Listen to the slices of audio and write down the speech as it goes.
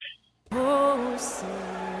Oh, say,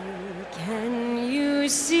 can you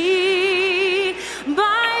see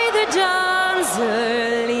by the dawn's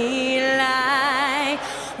early light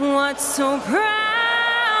what so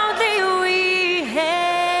proudly we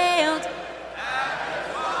hailed?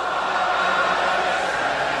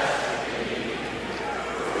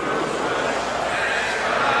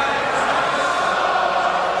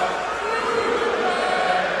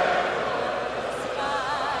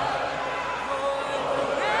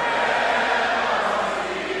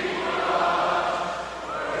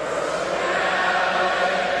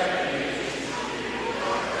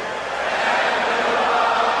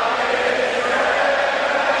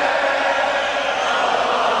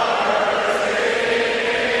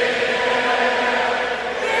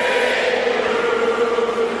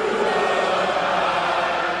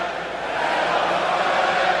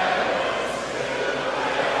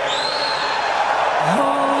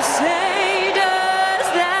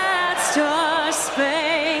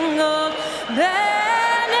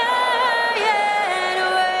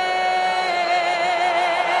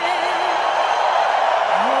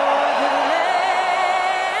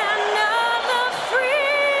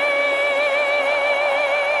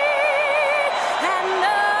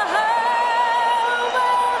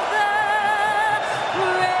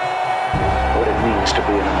 To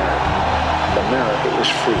be an American. America is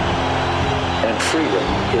free, and freedom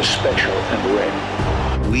is special and rare.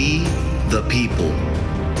 We, the people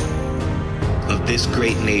of this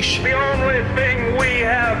great nation. The only thing we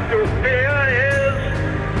have to fear is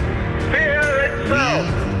fear itself.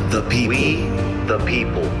 We, the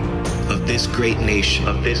people of this great nation.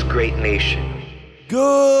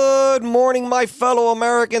 Good morning, my fellow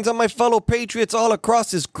Americans and my fellow patriots all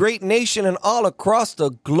across this great nation and all across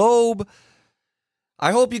the globe.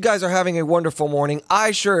 I hope you guys are having a wonderful morning. I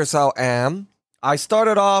sure as hell am. I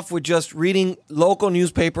started off with just reading local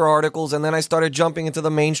newspaper articles, and then I started jumping into the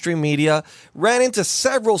mainstream media, ran into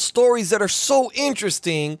several stories that are so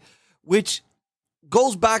interesting, which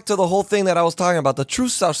goes back to the whole thing that I was talking about. The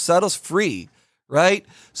truth shall set us free, right?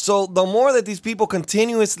 So the more that these people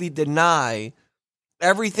continuously deny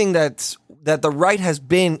everything that the right has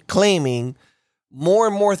been claiming, more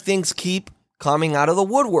and more things keep coming out of the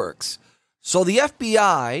woodworks. So the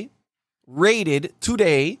FBI raided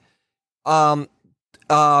today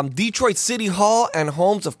Detroit City Hall and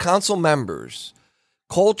homes of council members.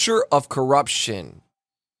 Culture of corruption.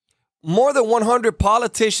 More than 100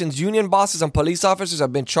 politicians, union bosses, and police officers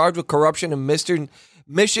have been charged with corruption in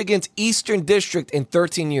Michigan's Eastern District in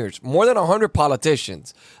 13 years. More than 100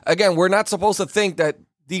 politicians. Again, we're not supposed to think that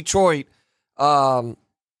Detroit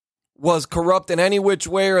was corrupt in any which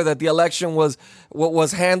way or that the election was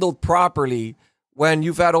handled properly when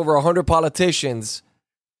you've had over 100 politicians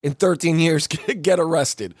in 13 years get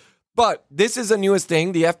arrested. But this is the newest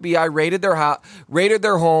thing. The FBI raided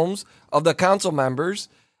their homes of the council members,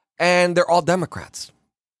 and they're all Democrats.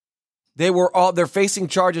 They're facing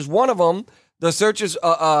charges. One of them, the searchers,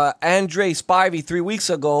 Andre Spivey, 3 weeks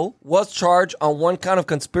ago, was charged on one count of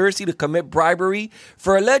conspiracy to commit bribery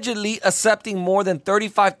for allegedly accepting more than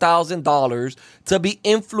 $35,000 to be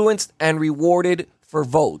influenced and rewarded for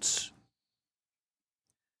votes.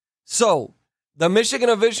 So, the Michigan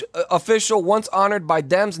official once honored by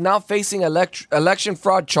Dems now facing election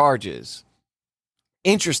fraud charges.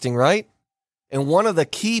 Interesting, right? In one of the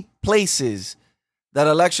key places that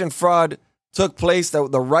election fraud took place,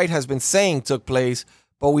 that the right has been saying took place,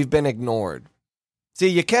 but we've been ignored. See,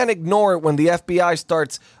 you can't ignore it when the FBI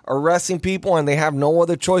starts arresting people and they have no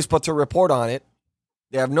other choice but to report on it.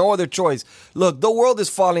 They have no other choice. Look, the world is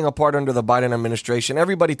falling apart under the Biden administration.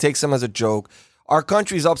 Everybody takes them as a joke. Our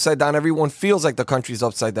country's upside down. Everyone feels like the country's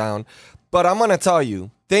upside down. But I'm going to tell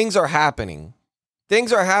you, things are happening.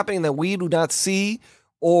 Things are happening that we do not see,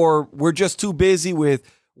 or we're just too busy with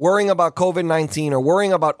worrying about COVID-19 or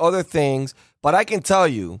worrying about other things. But I can tell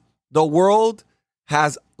you, the world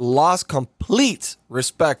has lost complete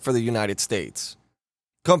respect for the United States.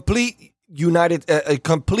 Complete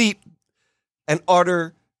and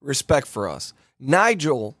utter respect for us.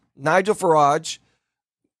 Nigel Farage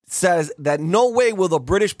says that no way will the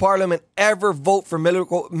British Parliament ever vote for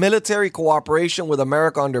military cooperation with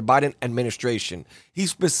America under Biden administration. He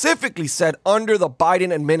specifically said under the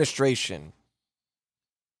Biden administration.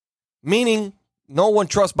 Meaning no one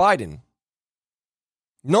trusts Biden.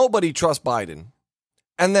 Nobody trusts Biden.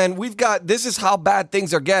 And then this is how bad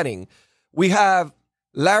things are getting. We have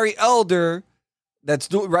Larry Elder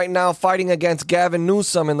that's right now fighting against Gavin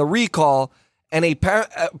Newsom in the recall, and a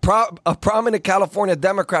prominent California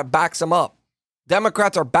Democrat backs him up.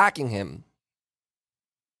 Democrats are backing him.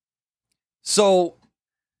 So,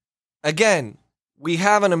 again, We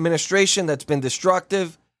have an administration that's been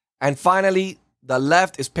destructive, and finally, the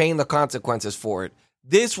left is paying the consequences for it.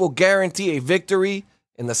 This will guarantee a victory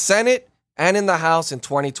in the Senate and in the House in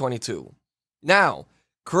 2022. Now,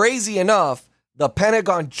 crazy enough, the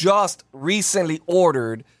Pentagon just recently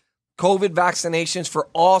ordered COVID vaccinations for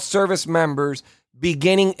all service members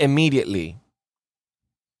beginning immediately.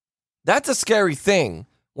 That's a scary thing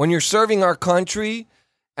when you're serving our country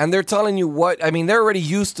and they're telling you they're already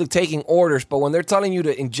used to taking orders, but when they're telling you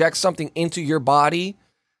to inject something into your body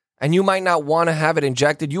and you might not want to have it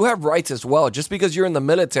injected, you have rights as well. Just because you're in the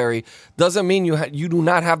military doesn't mean you do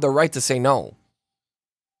not have the right to say no.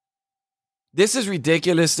 This is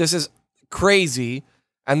ridiculous. This is crazy.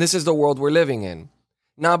 And this is the world we're living in.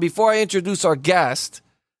 Now, before I introduce our guest,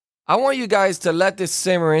 I want you guys to let this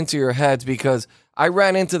simmer into your heads because I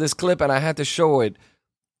ran into this clip and I had to show it.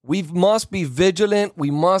 We must be vigilant. We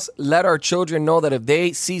must let our children know that if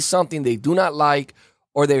they see something they do not like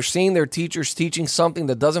or they're seeing their teachers teaching something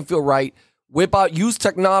that doesn't feel right, use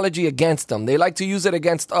technology against them. They like to use it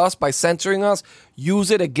against us by censoring us. Use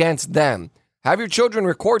it against them. Have your children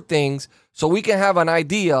record things so we can have an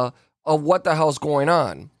idea of what the hell's going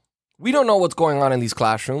on. We don't know what's going on in these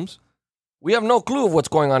classrooms. We have no clue of what's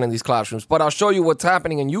going on in these classrooms, but I'll show you what's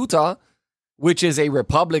happening in Utah, which is a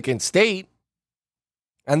Republican state.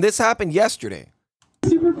 And this happened yesterday.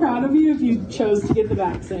 Super proud of you if you chose to get the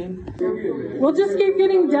vaccine. We'll just keep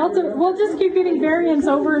getting variants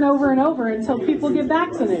over and over and over until people get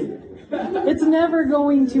vaccinated. It's never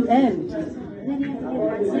going to end.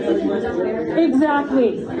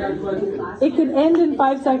 Exactly. It could end in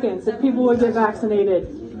 5 seconds if people would get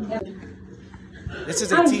vaccinated. This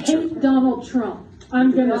is a teacher. I hate Donald Trump.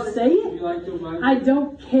 I'm going to say it. I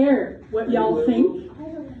don't care what y'all think.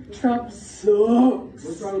 Trump sucks.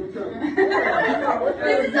 What's wrong with Trump?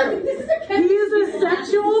 He is a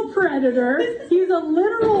sexual predator. He's a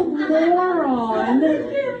literal moron.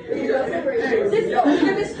 Go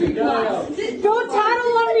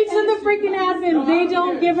tattle on me to the freaking admin. They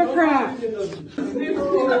don't give a crap. Turn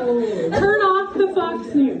off the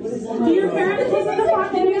Fox News. Do your parents listen to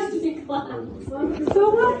Fox News? So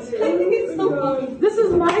what? This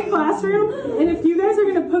is my classroom, and if you guys are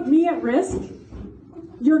going to put me at risk,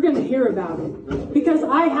 you're going to hear about it because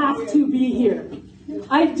I have to be here.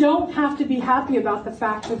 I don't have to be happy about the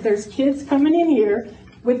fact that there's kids coming in here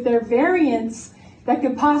with their variants that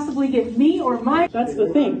could possibly get me or my... That's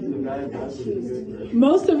the thing.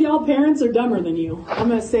 Most of y'all parents are dumber than you. I'm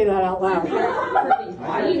going to say that out loud.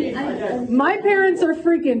 My parents are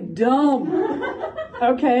freaking dumb.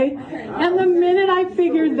 Okay? And the minute I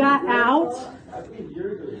figured that out,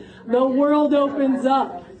 the world opens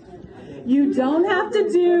up. You don't have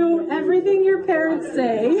to do everything your parents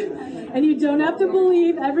say, and you don't have to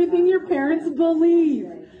believe everything your parents believe,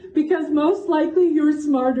 because most likely you're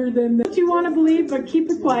smarter than them. What you want to believe, but keep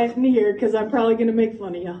it quiet in here, because I'm probably going to make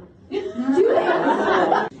fun of you.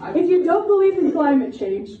 If you don't believe in climate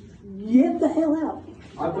change, get the hell out.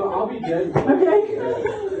 I'll be dead. Okay?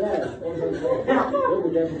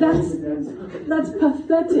 That's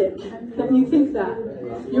pathetic that you think that.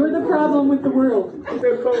 You're the problem with the world. If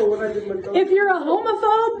you're a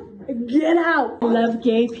homophobe, get out. I love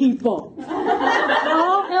gay people.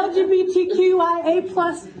 All LGBTQIA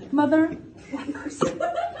plus mother.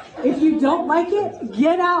 If you don't like it,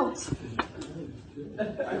 get out.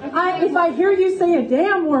 If I hear you say a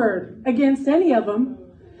damn word against any of them,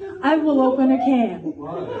 I will open a can,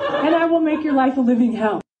 and I will make your life a living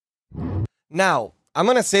hell. Now, I'm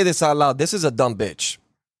going to say this out loud. This is a dumb bitch.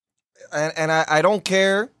 And I don't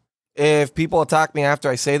care if people attack me after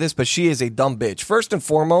I say this, but she is a dumb bitch. First and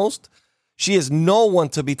foremost, she is no one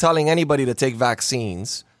to be telling anybody to take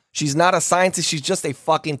vaccines. She's not a scientist. She's just a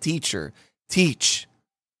fucking teacher. Teach.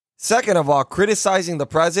 Second of all, criticizing the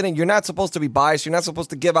president. You're not supposed to be biased. You're not supposed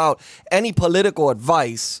to give out any political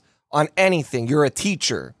advice on anything. You're a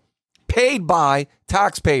teacher. Paid by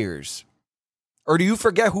taxpayers. Or do you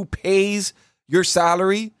forget who pays your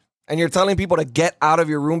salary and you're telling people to get out of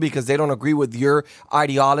your room because they don't agree with your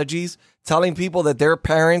ideologies? Telling people that their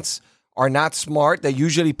parents are not smart, that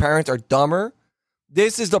usually parents are dumber?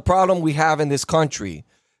 This is the problem we have in this country.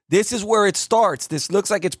 This is where it starts. This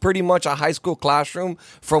looks like it's pretty much a high school classroom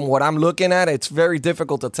from what I'm looking at. It's very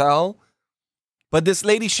difficult to tell. But this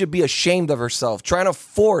lady should be ashamed of herself, trying to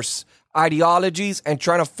force ideologies and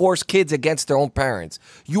trying to force kids against their own parents.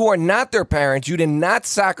 You are not their parents. You did not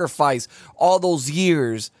sacrifice all those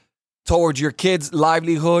years towards your kids'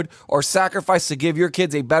 livelihood or sacrifice to give your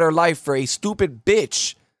kids a better life for a stupid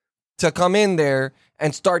bitch to come in there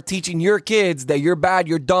and start teaching your kids that you're bad,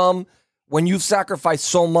 you're dumb, when you've sacrificed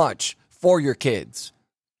so much for your kids.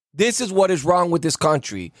 This is what is wrong with this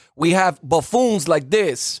country. We have buffoons like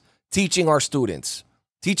this teaching our students,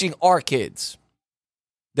 teaching our kids.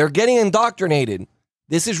 They're getting indoctrinated.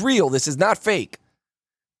 This is real. This is not fake.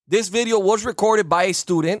 This video was recorded by a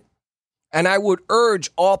student, and I would urge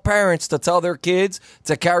all parents to tell their kids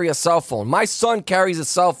to carry a cell phone. My son carries a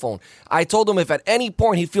cell phone. I told him if at any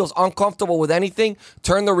point he feels uncomfortable with anything,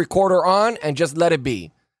 turn the recorder on and just let it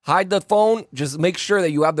be. Hide the phone. Just make sure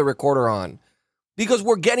that you have the recorder on. Because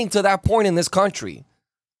we're getting to that point in this country.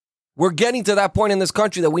 We're getting to that point in this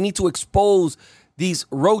country that we need to expose these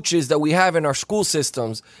roaches that we have in our school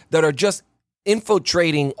systems that are just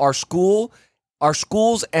infiltrating our schools,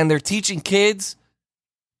 and they're teaching kids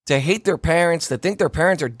to hate their parents, to think their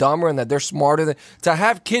parents are dumber and that they're smarter than, to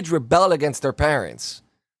have kids rebel against their parents.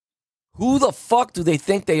 Who the fuck do they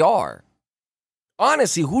think they are?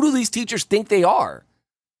 Honestly, who do these teachers think they are?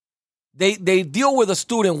 They deal with a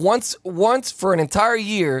student once for an entire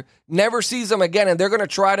year, never sees them again, and they're going to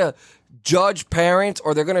try to judge parents,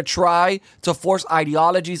 or they're going to try to force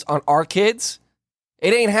ideologies on our kids.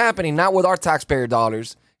 It ain't happening, not with our taxpayer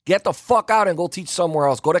dollars. Get the fuck out and go teach somewhere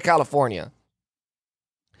else. Go to California.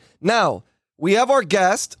 Now, we have our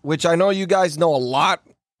guest, which I know you guys know a lot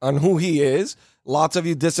on who he is. Lots of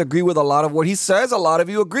you disagree with a lot of what he says. A lot of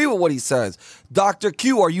you agree with what he says. Dr.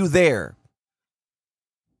 Q, are you there?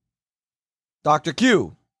 Dr.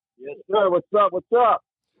 Q. Yes, sir. What's up? What's up?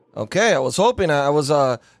 Okay, I was hoping. I was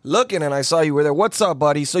looking and I saw you were there. What's up,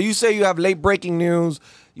 buddy? So you say you have late breaking news.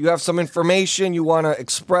 You have some information you want to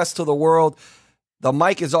express to the world. The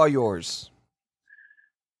mic is all yours.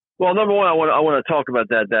 Well, number one, I want to talk about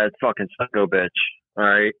that fucking psycho bitch. All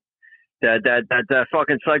right, that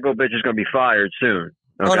fucking psycho bitch is going to be fired soon.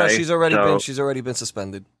 Okay? Oh no, she's already been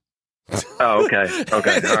suspended. Oh, okay. All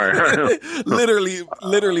right.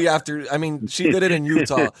 literally after. I mean, she did it in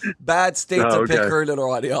Utah. Bad state to pick her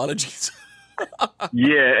little ideologies.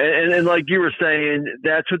 Yeah, and like you were saying,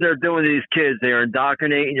 that's what they're doing to these kids. They are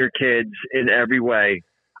indoctrinating your kids in every way.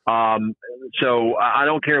 So I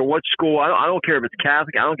don't care what school. I don't care if it's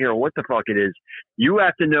Catholic. I don't care what the fuck it is. You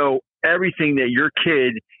have to know everything that your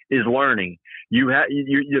kid is learning.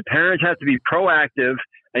 The parents have to be proactive,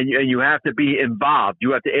 and you have to be involved.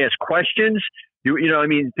 You have to ask questions. You know, I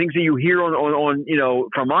mean, things that you hear on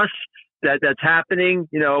from us that's happening,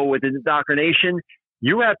 with the indoctrination.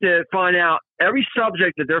 You have to find out every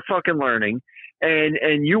subject that they're fucking learning,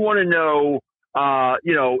 and you want to know,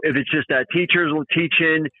 if it's just that teachers will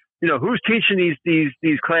teaching, who's teaching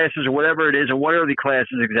these classes or whatever it is, and what are the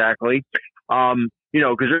classes exactly?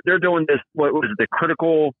 Because they're doing this. What was it? The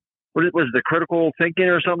critical thinking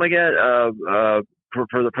or something like that? For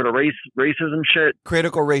the racism shit.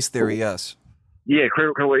 Critical race theory, yes. Yeah,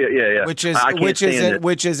 critical. Yeah. Which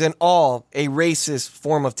is in all a racist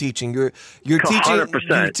form of teaching. You're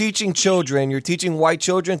teaching children. You're teaching white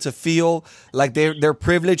children to feel like they're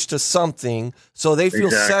privileged to something, so they feel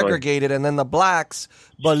segregated, and then the blacks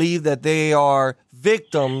believe that they are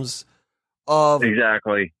victims of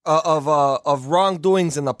of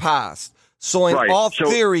wrongdoings in the past. So in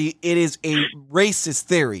theory, it is a racist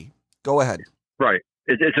theory. Go ahead. Right.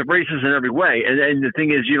 It's a racist in every way. And the thing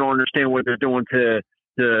is, you don't understand what they're doing to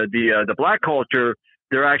the black culture.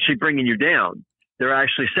 They're actually bringing you down. They're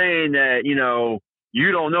actually saying that,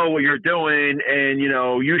 you don't know what you're doing, and,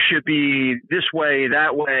 you should be this way,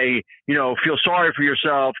 that way, feel sorry for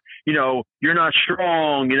yourself. You're not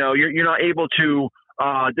strong, you're not able to,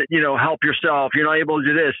 help yourself. You're not able to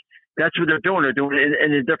do this. That's what they're doing. They're doing it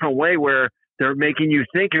in a different way, where they're making you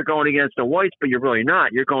think you're going against the whites, but you're really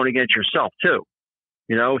not. You're going against yourself too.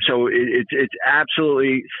 So it's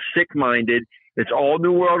absolutely sick-minded. It's all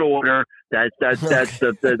New World Order. That's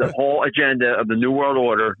the whole agenda of the New World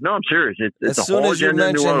Order. No, I'm serious. It's the whole agenda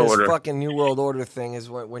of the New World Order. This fucking New World Order thing is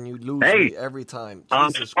when you lose me every time.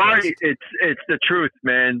 I'm sorry. It's the truth,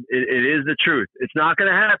 man. It is the truth. It's not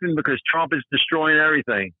going to happen because Trump is destroying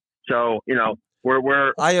everything. So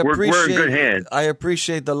we're in good hands. I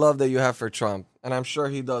appreciate the love that you have for Trump, and I'm sure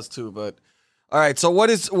he does too. But all right, so what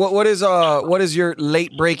is your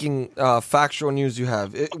late breaking factual news you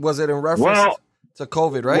have? Was it in reference to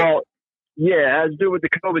COVID, right? Well, yeah, it has to do with the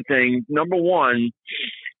COVID thing. Number one,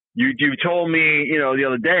 you told me, the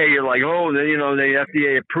other day, you're like, the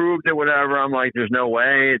FDA approved it, whatever. I'm like, there's no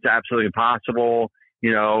way. It's absolutely impossible. I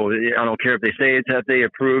don't care if they say it's FDA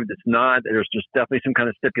approved. It's not. There's just definitely some kind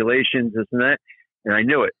of stipulations, this and that. And I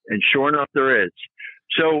knew it. And sure enough, there is.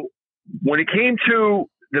 So when it came to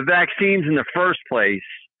the vaccines in the first place,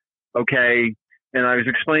 okay, and I was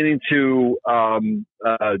explaining to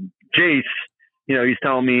Jace, he's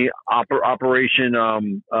telling me Operation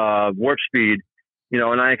Warp Speed,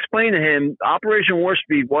 And I explained to him, Operation Warp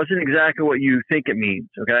Speed wasn't exactly what you think it means.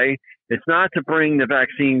 Okay, it's not to bring the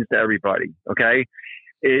vaccines to everybody. Okay,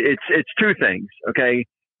 it's two things. Okay,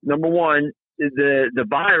 number one, the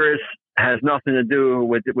virus has nothing to do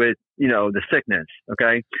with the sickness.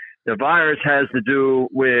 Okay, the virus has to do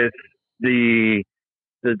with the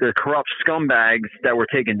corrupt scumbags that were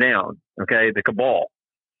taken down. Okay, the cabal.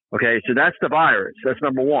 Okay, so that's the virus. That's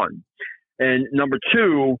number one. And number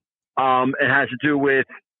two, it has to do with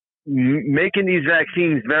making these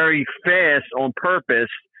vaccines very fast on purpose,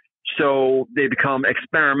 so they become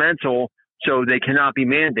experimental, so they cannot be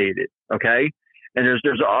mandated. Okay, and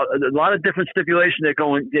there's a lot of different stipulations that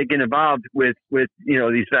get involved with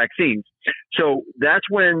these vaccines. So that's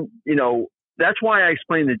when that's why I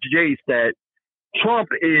explained to Jace that Trump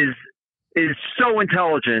is so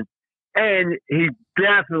intelligent, and he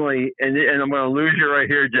definitely, and I'm going to lose you right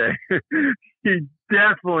here, Jay. He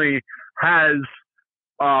definitely has,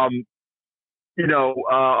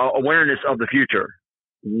 awareness of the future,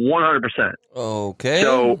 100%. Okay,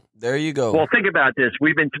 so there you go. Well, think about this.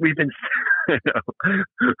 We've been.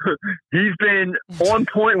 He's been on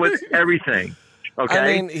point with everything. Okay,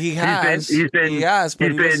 I mean, he has. I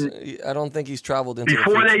don't think he's traveled into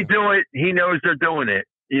before the they do it. He knows they're doing it.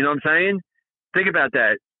 You know what I'm saying? Think about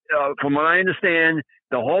that. From what I understand,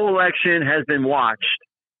 the whole election has been watched.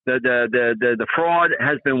 The fraud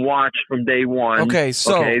has been watched from day one. Okay,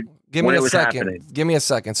 so give me a second. Happening. Give me a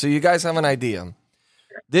second. So you guys have an idea.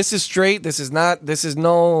 This is straight. This is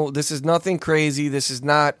nothing crazy. This is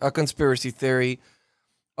not a conspiracy theory.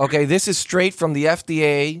 Okay, this is straight from the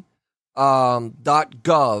FDA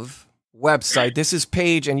 .gov website. This is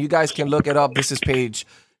page, and you guys can look it up. This is page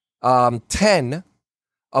 10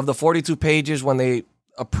 of the 42 pages when they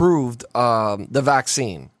approved the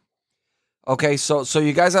vaccine. Okay, so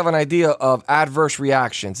you guys have an idea of adverse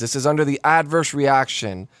reactions. This is under the adverse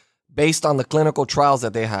reaction based on the clinical trials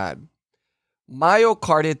that they had.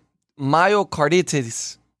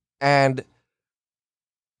 Myocarditis and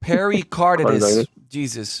pericarditis.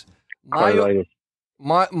 Jesus.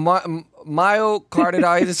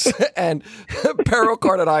 Myocarditis and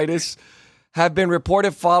pericarditis have been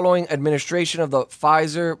reported following administration of the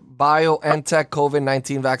Pfizer BioNTech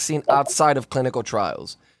COVID-19 vaccine outside of clinical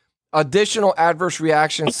trials. Additional adverse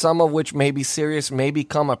reactions, some of which may be serious, may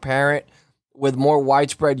become apparent with more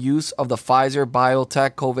widespread use of the Pfizer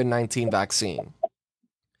BioNTech COVID-19 vaccine.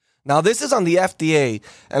 Now, this is on the FDA,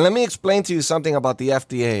 and let me explain to you something about the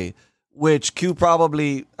FDA, which Q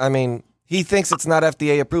probably, he thinks it's not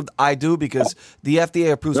FDA approved. I do, because the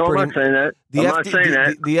FDA approves. No, I'm not saying that. I'm not saying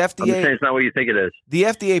that. The FDA, I'm saying it's not what you think it is. The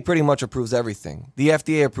FDA pretty much approves everything. The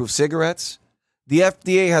FDA approves cigarettes. The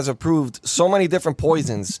FDA has approved so many different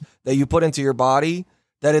poisons that you put into your body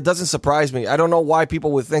that it doesn't surprise me. I don't know why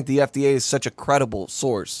people would think the FDA is such a credible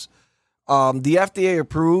source. The FDA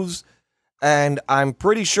approves, and I'm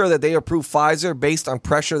pretty sure that they approve Pfizer based on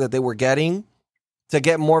pressure that they were getting to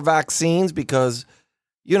get more vaccines because,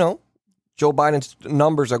 Joe Biden's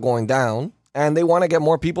numbers are going down and they want to get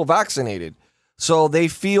more people vaccinated. So they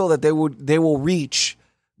feel that they will reach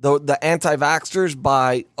the anti-vaxxers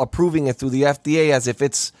by approving it through the FDA as if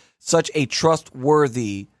it's such a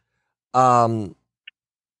trustworthy, government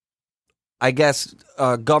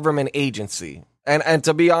agency. And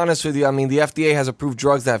to be honest with you, the FDA has approved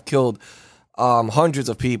drugs that have killed hundreds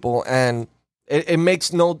of people, and it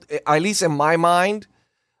makes at least in my mind,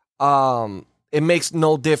 it makes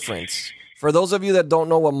no difference. For those of you that don't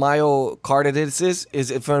know what myocarditis is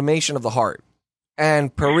inflammation of the heart.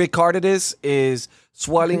 And pericarditis is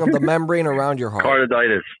swelling of the membrane around your heart.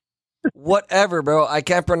 Carditis. Whatever, bro. I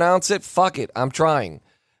can't pronounce it. Fuck it. I'm trying.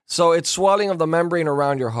 So it's swelling of the membrane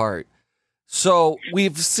around your heart. So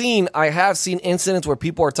I have seen incidents where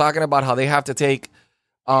people are talking about how they have to take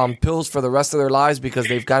pills for the rest of their lives because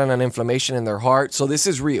they've gotten an inflammation in their heart. So this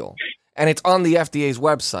is real. And it's on the FDA's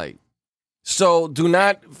website. So do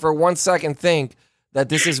not for 1 second think that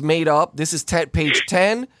this is made up. This is page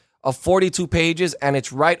 10 of 42 pages, and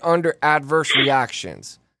it's right under adverse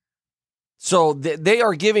reactions. So they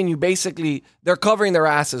are giving you basically, they're covering their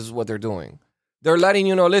asses is what they're doing. They're letting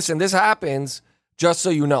you know, listen, this happens just so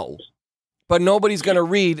you know. But nobody's going to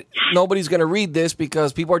read this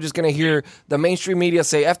because people are just going to hear the mainstream media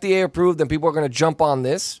say FDA approved and people are going to jump on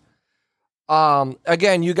this.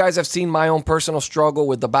 Again, you guys have seen my own personal struggle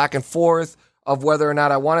with the back and forth of whether or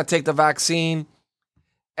not I want to take the vaccine.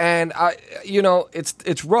 And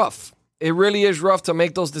it's rough. It really is rough to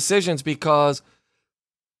make those decisions because,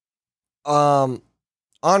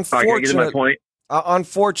 unfortunately,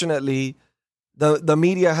 the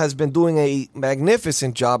media has been doing a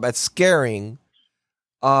magnificent job at scaring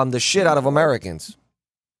the shit out of Americans.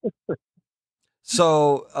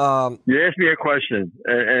 So You asked me a question,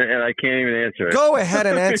 and I can't even answer it. go ahead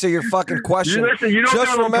and answer your fucking question. You don't Just do it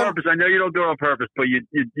on remember- purpose. I know you don't do it on purpose, but you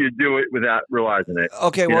do it without realizing it.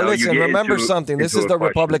 Okay, well, listen, remember something. This is the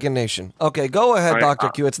Republican nation. Okay, go ahead, All right, Dr.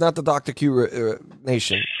 Q. It's not the Dr. Q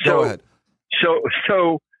nation. Go ahead. So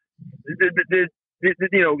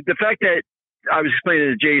the fact that I was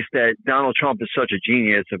explaining to Jace that Donald Trump is such a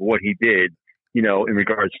genius of what he did, in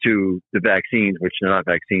regards to the vaccines, which they're not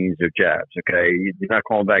vaccines, they're jabs. Okay, you're not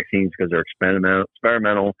calling vaccines because they're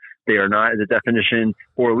experimental. They are not the definition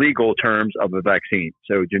or legal terms of a vaccine.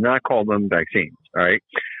 So do not call them vaccines. All right.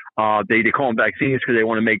 They call them vaccines because they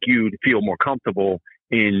want to make you feel more comfortable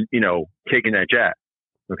in, taking that jab.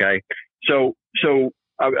 Okay. So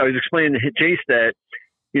I was explaining to Jace that,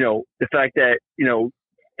 the fact that,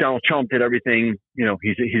 Donald Trump did everything,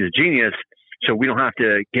 he's a genius. So we don't have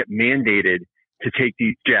to get mandated to take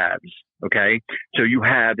these jabs. Okay. So you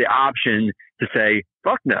have the option to say,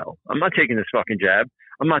 fuck no, I'm not taking this fucking jab.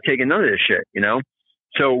 I'm not taking none of this shit,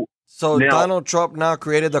 So now, Donald Trump now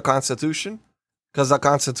created the Constitution? Because the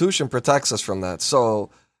Constitution protects us from that. So,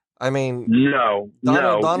 I mean,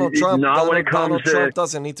 Donald Trump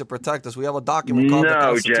doesn't need to protect us. We have a document called the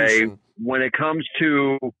Constitution. Jay, when it comes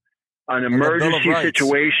to an emergency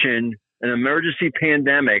situation, an emergency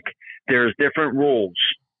pandemic, there's different rules.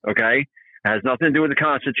 Okay, it has nothing to do with the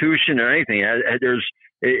Constitution or anything.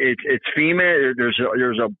 It's FEMA.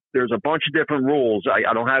 There's a bunch of different rules.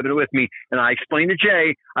 I don't have it with me, and I explained to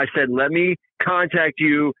Jay. I said, let me contact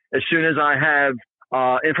you as soon as I have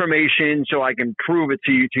information, so I can prove it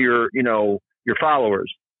to you, to your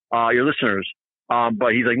followers, your listeners.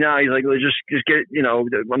 But he's like, no, let's just get,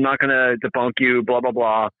 I'm not going to debunk you, blah blah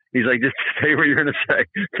blah. He's like, just say what you're going to say.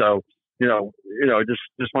 So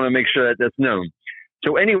just want to make sure that that's known.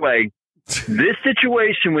 So anyway. This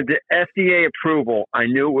situation with the FDA approval, I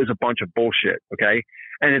knew it was a bunch of bullshit. Okay.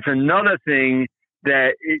 And it's another thing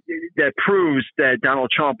that proves that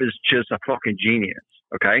Donald Trump is just a fucking genius.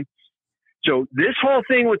 Okay. So this whole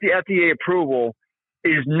thing with the FDA approval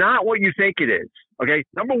is not what you think it is. Okay.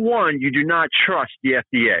 Number one, you do not trust the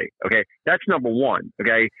FDA. Okay. That's number one.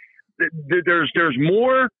 Okay. There's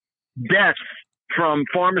more deaths from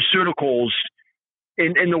pharmaceuticals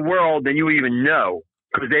in the world than you even know.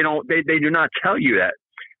 Because they do not tell you that.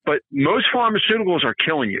 But most pharmaceuticals are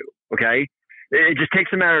killing you, okay? It just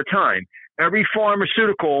takes a matter of time. Every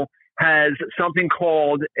pharmaceutical has something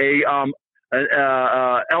called a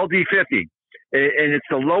LD50, and it's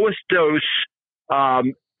the lowest dose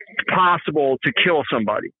possible to kill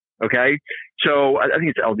somebody, okay? So I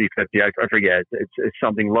think it's LD50. I forget. It's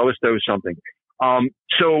something, lowest dose something.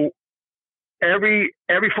 So every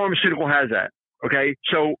pharmaceutical has that, okay?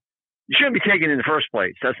 So you shouldn't be taking it in the first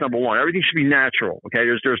place. That's number one. Everything should be natural. Okay.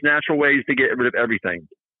 There's natural ways to get rid of everything.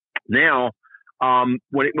 Now,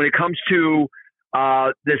 when it comes to,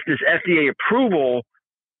 this FDA approval,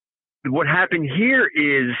 what happened here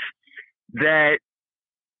is that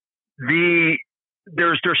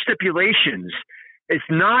there's stipulations. It's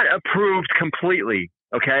not approved completely.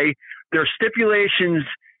 Okay. There's stipulations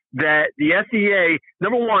that the FDA,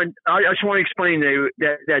 number one, I just want to explain to you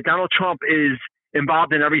that Donald Trump is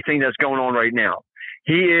involved in everything that's going on right now.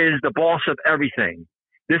 He is the boss of everything.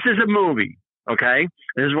 This is a movie, okay?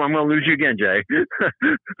 This is where I'm going to lose you again, Jay.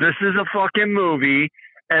 This is a fucking movie.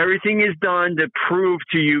 Everything is done to prove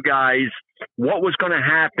to you guys what was going to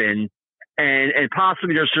happen, and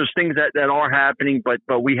possibly there's things that are happening, but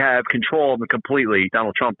we have control of it completely.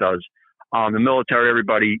 Donald Trump does. The military,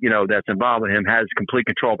 everybody, that's involved with him has complete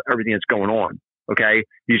control of everything that's going on, okay?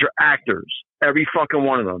 These are actors. Every fucking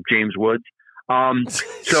one of them. James Woods.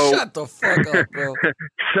 So shut the fuck up, bro.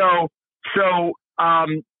 So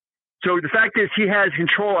the fact is he has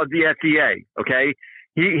control of the FDA. Okay,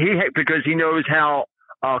 he because he knows how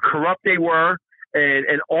corrupt they were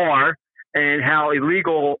and are, and how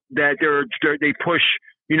illegal that they push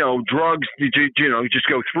drugs to just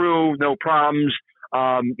go through no problems.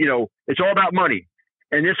 It's all about money,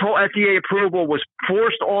 and this whole FDA approval was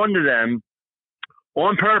forced onto them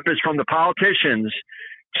on purpose from the politicians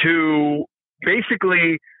to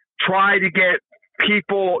basically try to get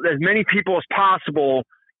as many people as possible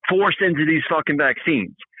forced into these fucking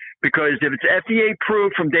vaccines. Because if it's FDA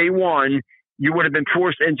approved from day one, you would have been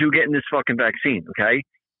forced into getting this fucking vaccine. Okay.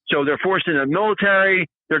 So they're forced in the military.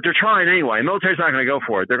 They're trying anyway. The military's not going to go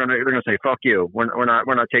for it. They're going to say, fuck you. We're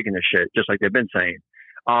not taking this shit, just like they've been saying.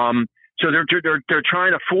 So they're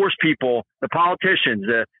trying to force people, the politicians,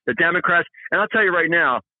 the Democrats. And I'll tell you right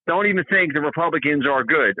now, don't even think the Republicans are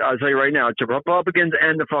good. I'll tell you right now, it's the Republicans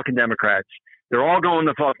and the fucking Democrats. They're all going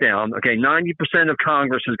the fuck down. Okay, 90% of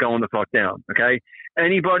Congress is going the fuck down. Okay,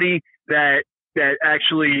 anybody that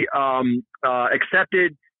actually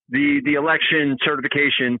accepted the election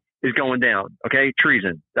certification is going down. Okay,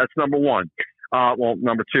 treason. That's number one. Well,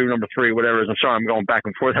 number two, number three, whatever it is. I'm sorry, I'm going back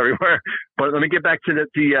and forth everywhere. But let me get back to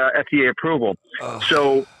the FDA approval.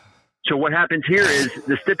 So what happens here is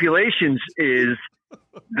the stipulations is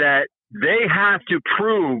that they have to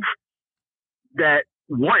prove that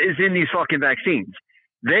what is in these fucking vaccines.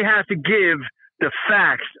 They have to give the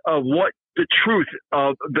facts of what the truth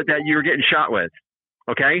of that you're getting shot with.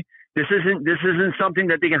 Okay, this isn't something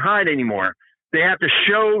that they can hide anymore. They have to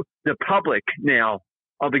show the public now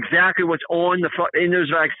of exactly what's in those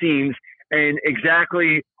vaccines and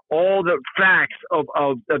exactly all the facts of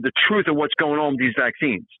the truth of what's going on with these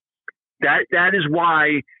vaccines. That is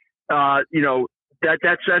why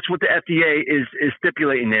that's what the FDA is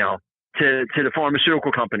stipulating now to the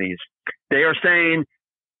pharmaceutical companies. They are saying,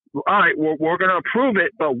 all right, we're going to approve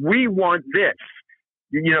it, but we want this.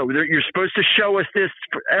 You're supposed to show us this.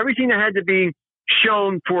 Everything that had to be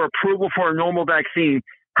shown for approval for a normal vaccine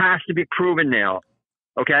has to be proven now.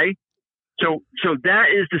 Okay, so that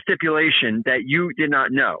is the stipulation that you did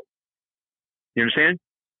not know. You understand?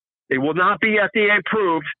 It will not be FDA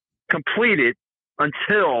approved, completed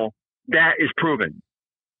until that is proven.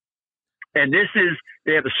 And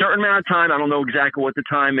they have a certain amount of time. I don't know exactly what the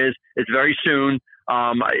time is. It's very soon.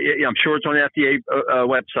 I'm sure it's on the FDA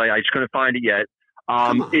website. I just couldn't find it yet.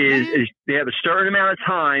 They have a certain amount of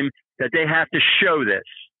time that they have to show this.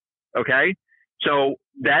 Okay, so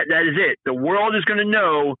that is it. The world is going to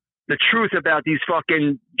know the truth about these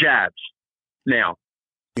fucking jabs now.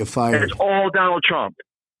 You're fired. And it's all Donald Trump.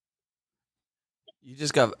 You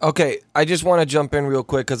just got okay. I just want to jump in real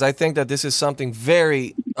quick because I think that this is something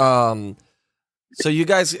very. So you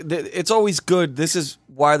guys, it's always good. This is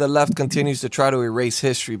why the left continues to try to erase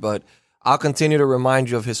history, but I'll continue to remind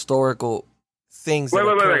you of historical things. Wait.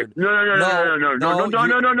 No, Jay.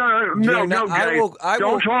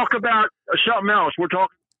 Don't talk about something else. We're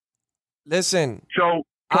talking. Listen. So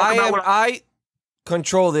I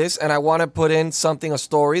control this, and I want to put in a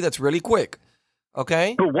story that's really quick.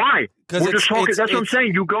 Okay. But why? Because we're just talking. That's what I'm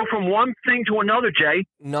saying. You go from one thing to another, Jay.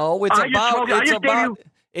 No, it's about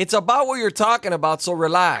what you're talking about. So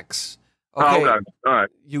relax. Okay. All right.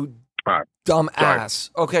 You dumb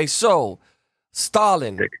ass. Okay. So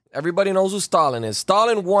Stalin. Everybody knows who Stalin is.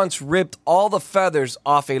 Stalin once ripped all the feathers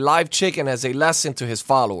off a live chicken as a lesson to his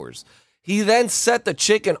followers. He then set the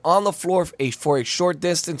chicken on the floor for a short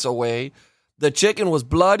distance away. The chicken was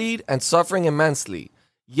bloodied and suffering immensely.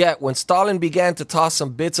 Yet, when Stalin began to toss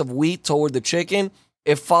some bits of wheat toward the chicken,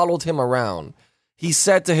 it followed him around. He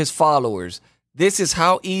said to his followers, "This is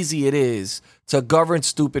how easy it is to govern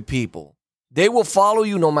stupid people. They will follow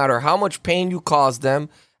you no matter how much pain you cause them,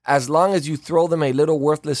 as long as you throw them a little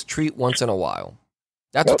worthless treat once in a while."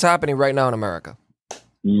 That's what's happening right now in America.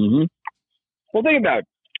 Mm-hmm. Well, think about it.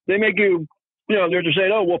 They make you, they're just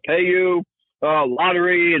saying, "Oh, we'll pay you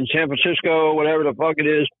lottery in San Francisco, whatever the fuck it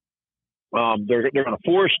is." They're going to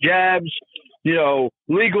force jabs, legal,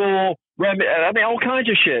 all kinds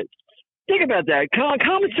of shit. Think about that.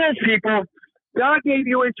 Common sense, people. God gave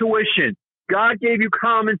you intuition. God gave you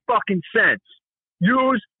common fucking sense.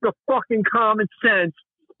 Use the fucking common sense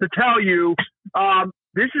to tell you,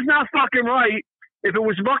 this is not fucking right. If it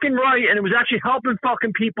was fucking right and it was actually helping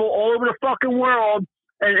fucking people all over the fucking world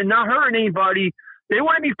and not hurting anybody, they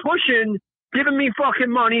wouldn't be pushing, giving me fucking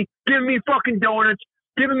money, giving me fucking donuts,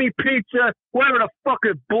 giving me pizza, whatever the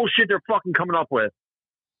fucking bullshit they're fucking coming up with.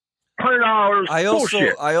 $100.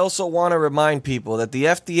 I also want to remind people that the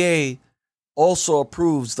FDA also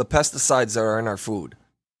approves the pesticides that are in our food.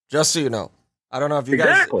 Just so you know. I don't know if you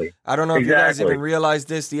guys you guys even realize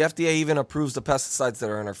this. The FDA even approves the pesticides that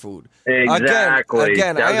are in our food. Exactly.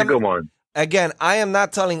 Again, that's a good one. Again, I am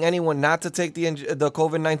not telling anyone not to take the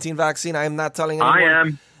COVID-19 vaccine. I am not telling anyone. I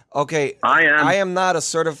am. Okay. I am. I am not a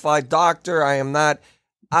certified doctor. I am not.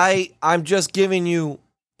 I'm just giving you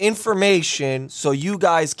information so you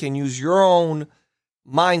guys can use your own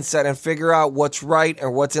mindset and figure out what's right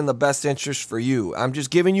and what's in the best interest for you. I'm just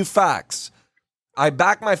giving you facts. I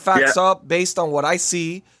back my facts up based on what I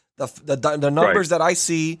see, the numbers that I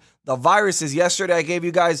see, the viruses. Yesterday, I gave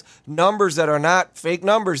you guys numbers that are not fake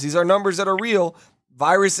numbers. These are numbers that are real.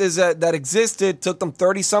 Viruses that existed, took them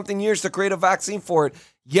 30-something years to create a vaccine for it.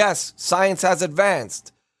 Yes, science has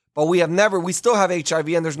advanced, but we still have HIV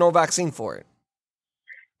and there's no vaccine for it.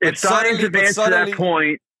 If science advanced to that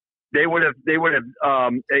point, they would have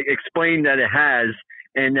explained that it has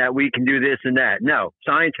and that we can do this and that. No,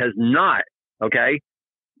 science has not. Okay,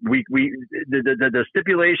 the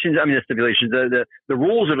stipulations. I mean, the stipulations. The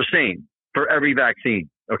rules are the same for every vaccine.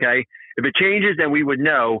 Okay, if it changes, then we would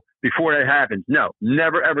know before that happens. No,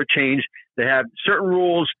 never ever change. They have certain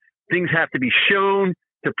rules. Things have to be shown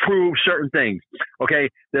to prove certain things. Okay,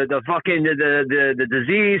 the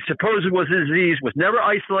disease supposedly was a disease was never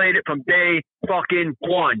isolated from day fucking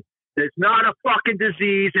one. It's not a fucking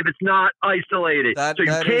disease if it's not isolated. So you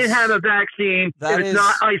can't have a vaccine if it's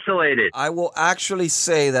not isolated. I will actually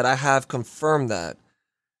say that I have confirmed that.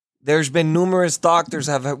 There's been numerous doctors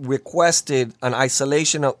have requested an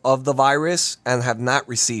isolation of the virus and have not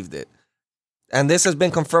received it. And this has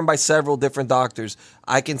been confirmed by several different doctors.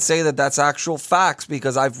 I can say that that's actual facts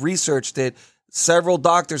because I've researched it. Several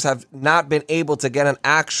doctors have not been able to get an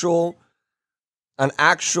actual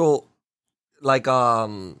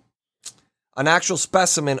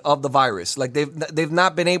specimen of the virus. Like they've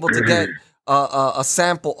not been able to get a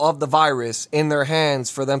sample of the virus in their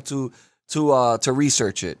hands for them to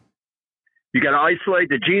research it. You got to isolate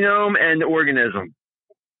the genome and the organism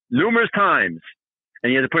numerous times,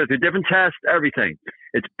 and you have to put it through different tests. Everything.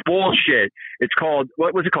 It's bullshit. It's called,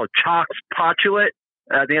 what was it called? Chox postulate.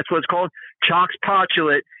 I think that's what it's called. Chox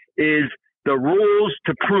postulate is the rules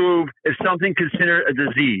to prove if something considered a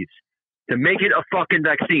disease to make it a fucking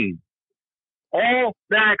vaccine. All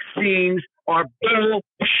vaccines are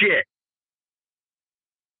bullshit.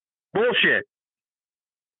 Bullshit.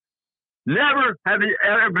 Never have it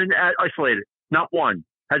ever been isolated. Not one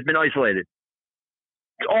has been isolated.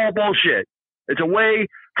 It's all bullshit. It's a way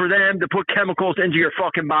for them to put chemicals into your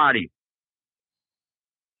fucking body.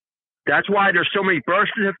 That's why there's so many birth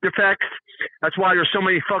defects. That's why there's so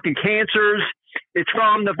many fucking cancers. It's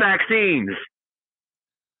from the vaccines.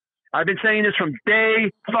 I've been saying this from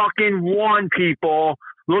day fucking one, people.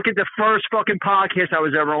 Look at the first fucking podcast I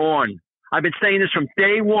was ever on. I've been saying this from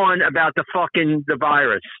day one about the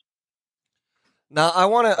virus. Now, I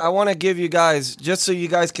want to give you guys, just so you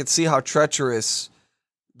guys can see how treacherous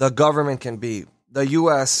the government can be, the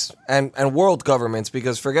U.S. and world governments,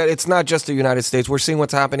 because forget, it's not just the United States. We're seeing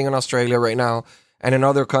what's happening in Australia right now and in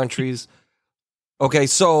other countries. Okay,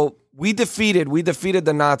 so we defeated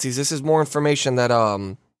the Nazis. This is more information that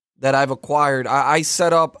I've acquired. I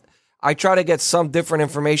try to get some different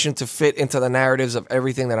information to fit into the narratives of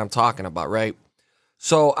everything that I'm talking about, right?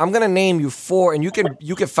 So I'm going to name you 4, and you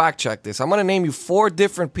can fact check this. I'm going to name you 4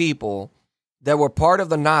 different people that were part of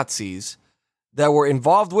the Nazis, that were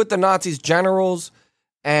involved with the Nazis, generals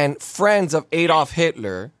and friends of Adolf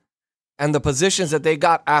Hitler, and the positions that they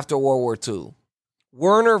got after World War II.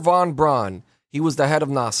 Werner von Braun, he was the head of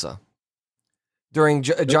NASA during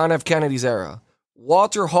John F. Kennedy's era.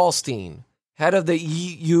 Walter Hallstein, head of the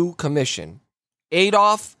EU Commission.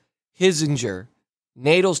 Adolf Hisinger,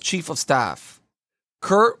 NATO's chief of staff.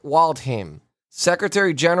 Kurt Waldheim,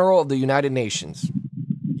 Secretary General of the United Nations.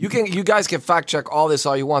 You guys can fact check all this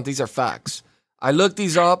all you want. These are facts. I looked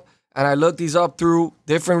these up, and I looked these up through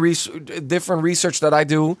different research that I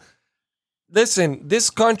do. Listen, this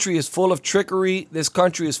country is full of trickery. This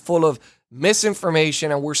country is full of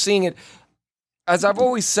misinformation, and we're seeing it. As I've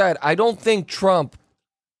always said, I don't think Trump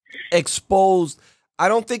exposed. I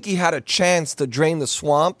don't think he had a chance to drain the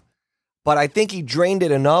swamp, but I think he drained it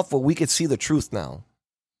enough where we could see the truth now.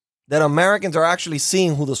 That Americans are actually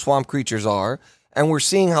seeing who the swamp creatures are, and we're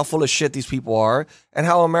seeing how full of shit these people are, and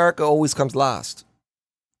how America always comes last.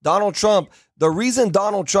 Donald Trump, the reason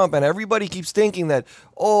Donald Trump, and everybody keeps thinking that,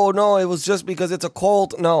 oh no, it was just because it's a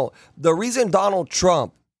cult. No, the reason Donald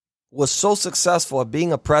Trump was so successful at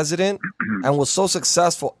being a president and was so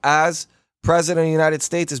successful as president of the United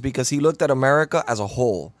States is because he looked at America as a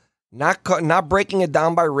whole. Not breaking it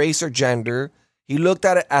down by race or gender. He looked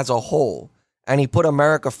at it as a whole, and he put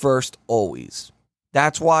America first always.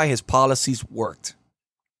 That's why his policies worked.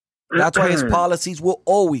 That's why his policies will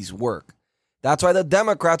always work. That's why the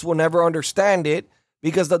Democrats will never understand it,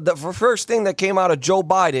 because the first thing that came out of Joe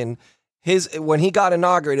Biden, when he got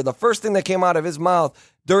inaugurated, the first thing that came out of his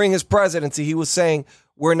mouth during his presidency, he was saying,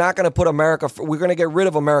 we're not going to put America, we're going to get rid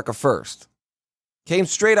of America first. Came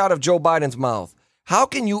straight out of Joe Biden's mouth. How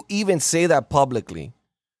can you even say that publicly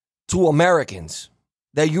to Americans,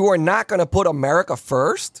 that you are not going to put America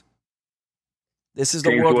first? This is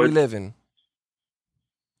the world we live in.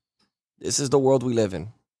 This is the world we live in.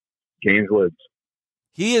 James Woods.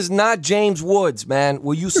 He is not James Woods, man.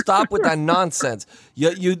 Will you stop with that nonsense?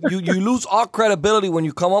 You lose all credibility when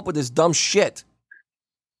you come up with this dumb shit.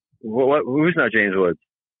 Who's not James Woods?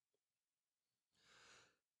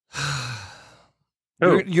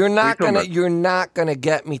 You're not gonna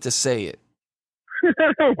get me to say it.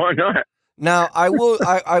 Why not? Now I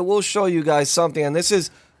will show you guys something, and this is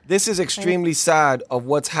this is extremely sad of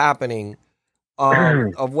what's happening,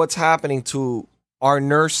 to our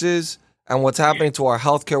nurses and what's happening to our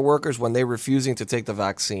healthcare workers when they're refusing to take the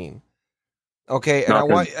vaccine. Okay,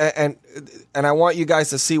 and I want you guys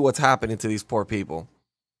to see what's happening to these poor people.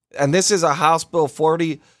 And this is a House Bill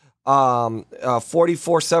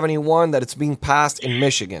 4471 that it's being passed in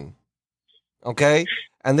Michigan. Okay,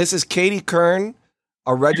 and this is Katie Kern,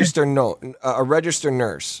 a registered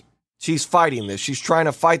nurse. She's fighting this. She's trying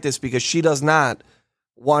to fight this because she does not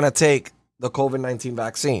want to take the COVID-19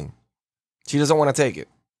 vaccine. She doesn't want to take it.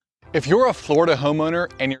 If you're a Florida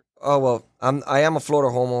homeowner and you're... Oh, well, I am a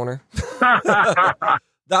Florida homeowner.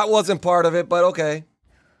 That wasn't part of it, but okay.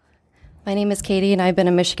 My name is Katie, and I've been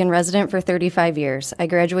a Michigan resident for 35 years. I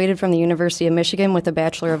graduated from the University of Michigan with a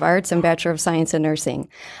Bachelor of Arts and Bachelor of Science in Nursing.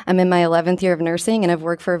 I'm in my 11th year of nursing, and have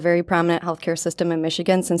worked for a very prominent healthcare system in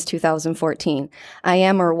Michigan since 2014. I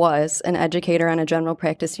am, or was, an educator on a general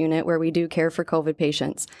practice unit where we do care for COVID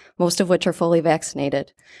patients, most of which are fully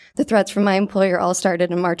vaccinated. The threats from my employer all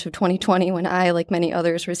started in March of 2020 when I, like many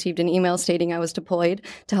others, received an email stating I was deployed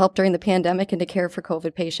to help during the pandemic and to care for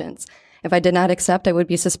COVID patients. If I did not accept, I would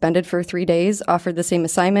be suspended for 3 days, offered the same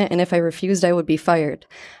assignment, and if I refused, I would be fired.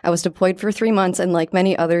 I was deployed for 3 months and, like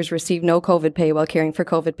many others, received no COVID pay while caring for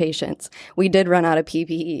COVID patients. We did run out of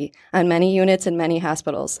PPE on many units and many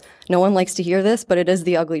hospitals. No one likes to hear this, but it is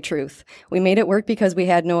the ugly truth. We made it work because we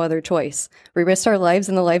had no other choice. We risked our lives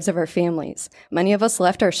and the lives of our families. Many of us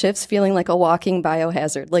left our shifts feeling like a walking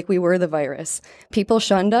biohazard, like we were the virus. People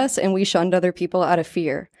shunned us, and we shunned other people out of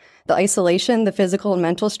fear. The isolation, the physical and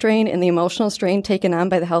mental strain, and the emotional strain taken on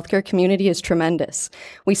by the healthcare community is tremendous.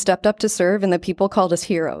 We stepped up to serve, and the people called us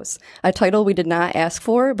heroes, a title we did not ask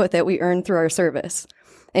for, but that we earned through our service.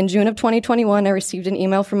 In June of 2021, I received an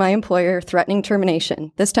email from my employer threatening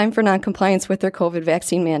termination, this time for noncompliance with their COVID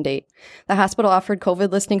vaccine mandate. The hospital offered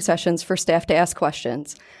COVID listening sessions for staff to ask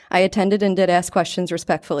questions. I attended and did ask questions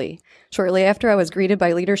respectfully. Shortly after, I was greeted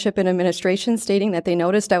by leadership and administration stating that they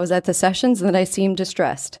noticed I was at the sessions and that I seemed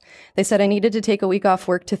distressed. They said I needed to take a week off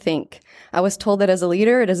work to think. I was told that as a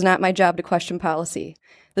leader, it is not my job to question policy.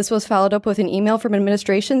 This was followed up with an email from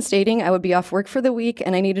administration stating I would be off work for the week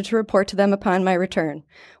and I needed to report to them upon my return.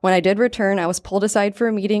 When I did return, I was pulled aside for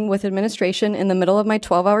a meeting with administration in the middle of my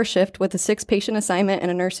 12-hour shift with a 6-patient assignment and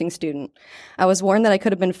a nursing student. I was warned that I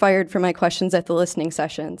could have been fired for my questions at the listening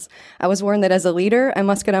sessions. I was warned that as a leader, I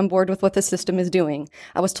must get on board with what the system is doing.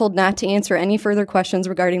 I was told not to answer any further questions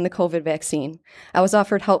regarding the COVID vaccine. I was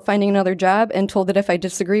offered help finding another job and told that if I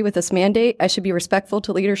disagree with this mandate, I should be respectful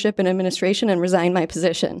to leadership and administration and resign my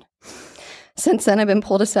position. Since then, I've been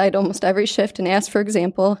pulled aside almost every shift and asked, for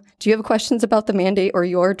example, do you have questions about the mandate or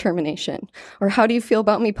your termination? Or how do you feel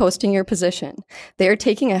about me posting your position? They are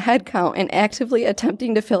taking a head count and actively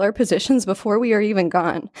attempting to fill our positions before we are even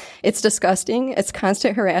gone. It's disgusting, it's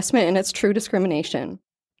constant harassment, and it's true discrimination.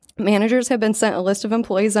 Managers have been sent a list of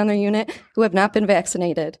employees on their unit who have not been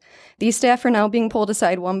vaccinated. These staff are now being pulled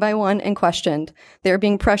aside one by one and questioned. They are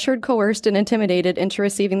being pressured, coerced, and intimidated into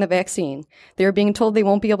receiving the vaccine. They are being told they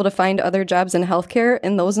won't be able to find other jobs in healthcare,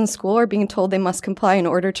 and those in school are being told they must comply in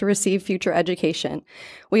order to receive future education.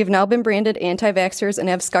 We have now been branded anti-vaxxers and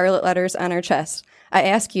have scarlet letters on our chests. I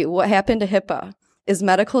ask you, what happened to HIPAA? Is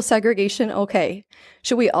medical segregation okay?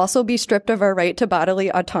 Should we also be stripped of our right to bodily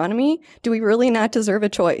autonomy? Do we really not deserve a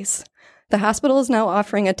choice? The hospital is now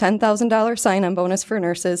offering a $10,000 sign-on bonus for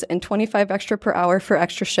nurses and $25 extra per hour for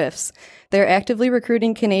extra shifts. They're actively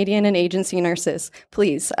recruiting Canadian and agency nurses.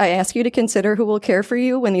 Please, I ask you to consider who will care for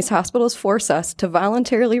you when these hospitals force us to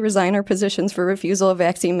voluntarily resign our positions for refusal of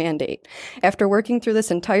vaccine mandate. After working through this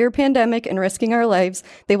entire pandemic and risking our lives,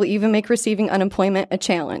 they will even make receiving unemployment a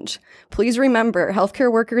challenge. Please remember,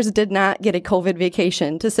 healthcare workers did not get a COVID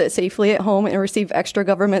vacation to sit safely at home and receive extra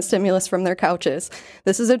government stimulus from their couches.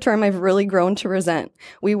 This is a term I've really grown to resent.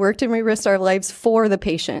 We worked and we risked our lives for the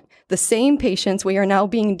patient. The same patients we are now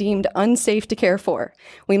being deemed unsafe to care for.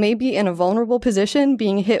 We may be in a vulnerable position,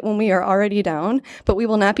 being hit when we are already down, but we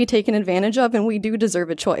will not be taken advantage of, and we do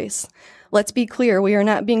deserve a choice. Let's be clear, we are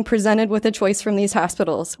not being presented with a choice from these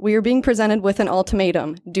hospitals. We are being presented with an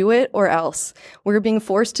ultimatum. Do it or else. We are being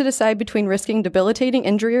forced to decide between risking debilitating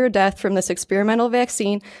injury or death from this experimental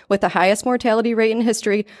vaccine with the highest mortality rate in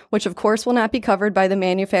history, which of course will not be covered by the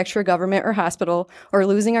manufacturer, government, or hospital, or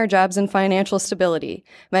losing our jobs and financial stability.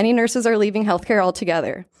 Many nurses are leaving healthcare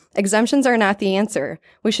altogether. Exemptions are not the answer.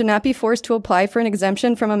 We should not be forced to apply for an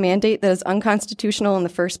exemption from a mandate that is unconstitutional in the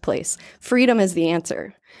first place. Freedom is the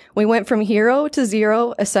answer. We went from hero to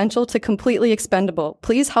zero, essential to completely expendable.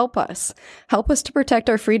 Please help us. Help us to protect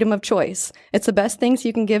our freedom of choice. It's the best things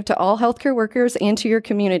you can give to all healthcare workers and to your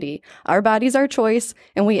community. Our body's our choice,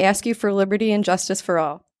 and we ask you for liberty and justice for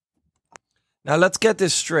all. Now, let's get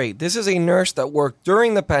this straight. This is a nurse that worked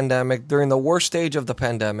during the pandemic, during the worst stage of the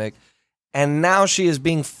pandemic, and now she is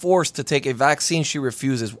being forced to take a vaccine she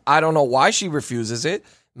refuses. I don't know why she refuses it.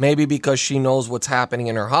 Maybe because she knows what's happening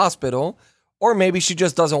in her hospital, or maybe she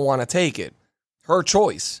just doesn't want to take it. Her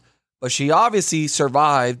choice. But she obviously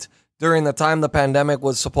survived during the time the pandemic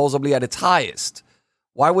was supposedly at its highest.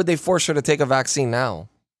 Why would they force her to take a vaccine now?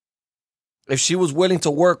 If she was willing to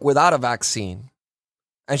work without a vaccine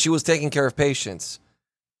and she was taking care of patients.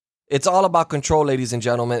 It's all about control, ladies and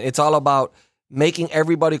gentlemen. It's all about making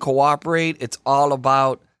everybody cooperate. It's all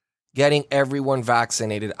about getting everyone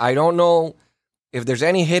vaccinated. I don't know if there's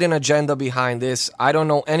any hidden agenda behind this. I don't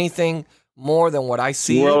know anything more than what I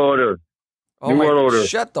see. New World Order. Oh New World Order.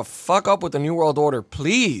 Shut the fuck up with the New World Order,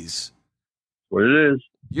 please. What it is.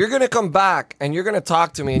 You're going to come back and you're going to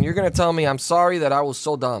talk to me and you're going to tell me I'm sorry that I was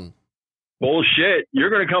so dumb. Bullshit. I'm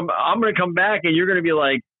going to come back and you're going to be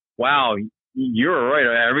like, wow, you're right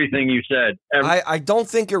on everything you said. I don't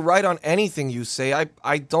think you're right on anything you say. I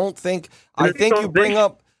think you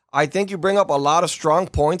bring up a lot of strong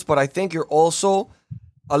points, but I think you're also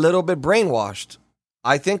a little bit brainwashed.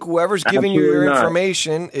 I think whoever's giving you your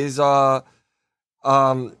information is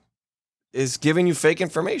giving you fake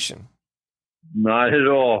information. Not at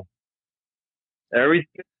all.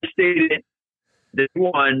 Everything stated, this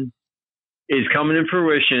one is coming to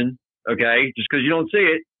fruition. Okay, just because you don't see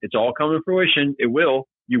it, it's all coming to fruition. It will.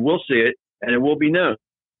 You will see it, and it will be known.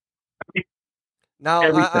 Now,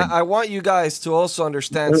 I want you guys to also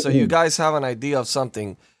understand, so you guys have an idea of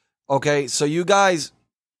something. Okay, so you guys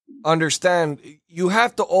understand, you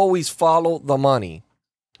have to always follow the money,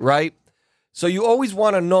 right? So you always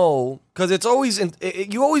want to know, because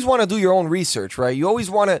you always want to do your own research, right? You always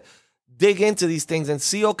want to dig into these things and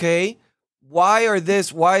see, okay, why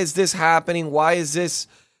is this happening? Why is this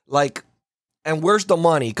and where's the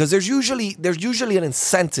money? Because there's usually an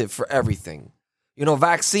incentive for everything. You know,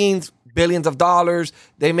 vaccines, billions of dollars,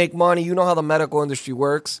 they make money. You know how the medical industry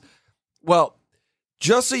works. Well,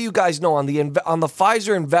 just so you guys know, on the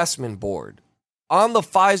Pfizer investment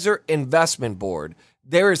board,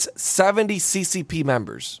 there is 70 CCP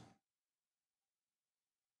members.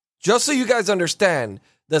 Just so you guys understand,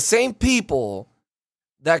 the same people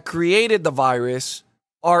that created the virus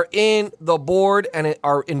are in the board and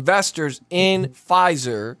are investors in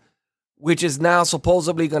Pfizer, which is now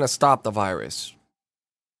supposedly going to stop the virus.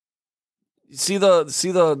 See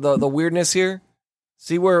the weirdness here?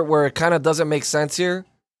 See where it kind of doesn't make sense here?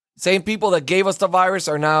 Same people that gave us the virus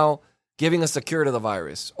are now giving us the cure to the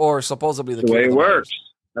virus, or supposedly the cure to the virus.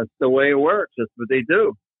 That's the way it works. That's what they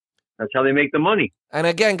do. That's how they make the money. And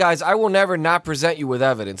again, guys, I will never not present you with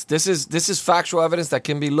evidence. This is factual evidence that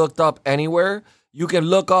can be looked up anywhere. You can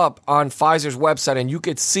look up on Pfizer's website and you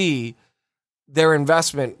could see their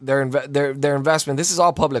investment, their investment. This is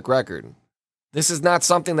all public record. This is not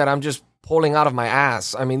something that I'm just pulling out of my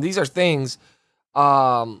ass. I mean, these are things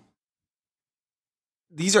that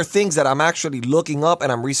I'm actually looking up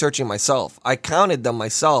and I'm researching myself. I counted them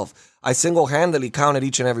myself. I single-handedly counted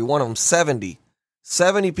each and every one of them. 70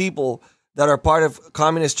 people that are part of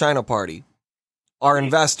Communist China Party are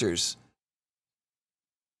investors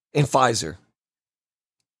in Pfizer.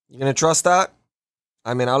 You going to trust that?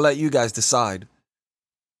 I mean, I'll let you guys decide.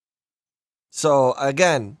 So,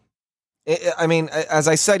 again, I mean, as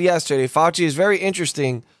I said yesterday, Fauci is very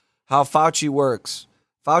interesting how Fauci works.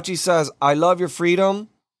 Fauci says, I love your freedom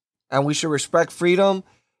and we should respect freedom,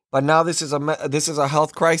 but now this is a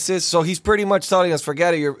health crisis. So he's pretty much telling us,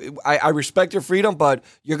 forget it. I respect your freedom, but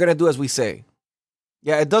you're going to do as we say.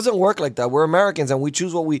 Yeah, it doesn't work like that. We're Americans and we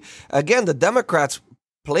choose what we... Again, the Democrats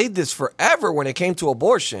played this forever when it came to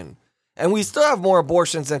abortion. And we still have more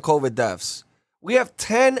abortions than COVID deaths. We have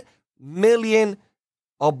 10 million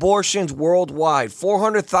abortions worldwide,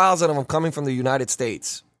 400,000 of them coming from the United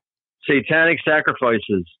States. Satanic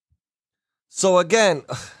sacrifices. So again...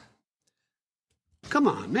 Come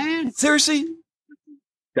on, man. Seriously?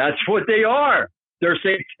 That's what they are. They're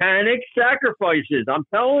satanic sacrifices. I'm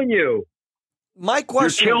telling you. My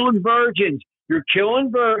question... You're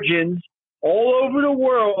killing virgins all over the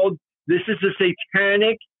world. This is a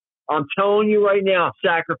satanic, I'm telling you right now,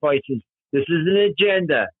 sacrifices. This is an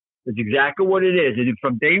agenda. That's exactly what it is. And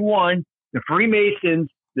from day one, the Freemasons,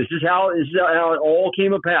 this is how it all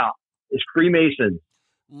came about. It's Freemasons.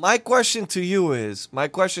 My question to you is,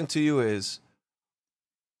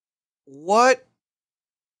 what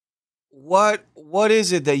what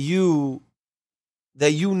is it that you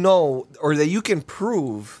know or that you can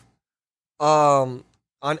prove on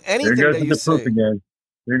anything There goes that you the say? proof again.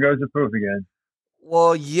 There goes the proof again.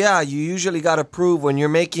 Well, yeah, you usually got to prove when you're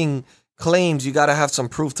making claims. You got to have some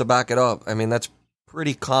proof to back it up. I mean, that's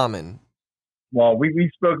pretty common. Well,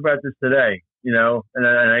 we spoke about this today, and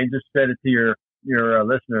I just said it to your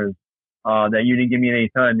listeners that you didn't give me any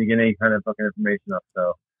time to get any kind of fucking information up.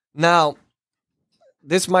 So now,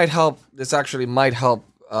 this might help. This actually might help,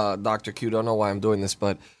 Dr. Q. Don't know why I'm doing this,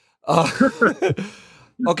 but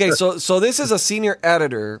okay. So this is a senior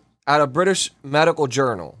editor at a British medical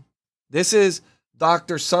journal. This is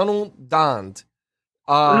Dr. Sunil Dand.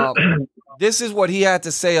 This is what he had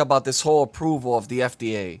to say about this whole approval of the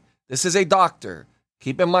FDA. This is a doctor.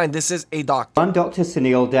 Keep in mind, this is a doctor. I'm Dr.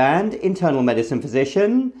 Sunil Dand, internal medicine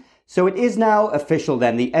physician. So it is now official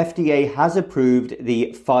then. The FDA has approved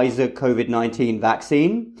the Pfizer COVID-19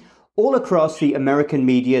 vaccine. All across the American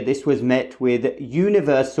media, this was met with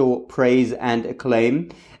universal praise and acclaim.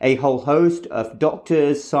 A whole host of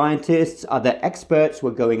doctors, scientists, other experts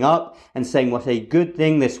were going up and saying what a good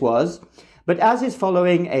thing this was. But as is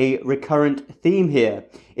following a recurrent theme here,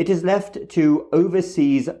 it is left to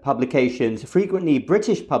overseas publications, frequently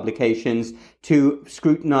British publications, to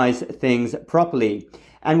scrutinize things properly.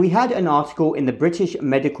 And we had an article in the British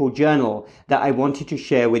Medical Journal that I wanted to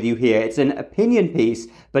share with you here. It's an opinion piece,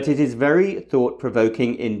 but it is very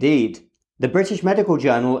thought-provoking indeed. The British Medical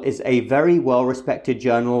Journal is a very well-respected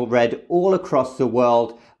journal read all across the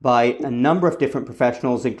world by a number of different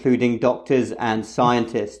professionals, including doctors and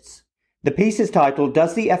scientists. The piece is titled,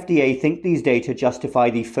 "Does the FDA think these data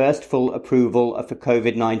justify the first full approval of a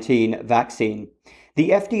COVID-19 vaccine?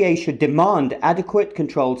 The FDA should demand adequate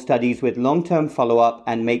controlled studies with long-term follow-up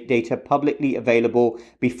and make data publicly available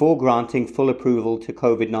before granting full approval to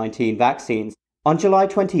COVID-19 vaccines." On July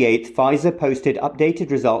 28th, Pfizer posted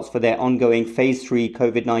updated results for their ongoing Phase 3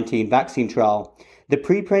 COVID-19 vaccine trial. The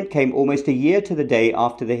preprint came almost a year to the day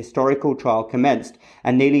after the historical trial commenced,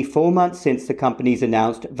 and nearly 4 months since the companies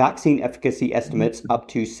announced vaccine efficacy estimates up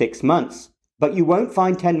to 6 months. But you won't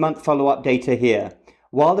find 10-month follow-up data here.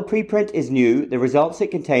 While the preprint is new, the results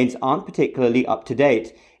it contains aren't particularly up to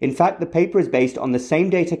date. In fact, the paper is based on the same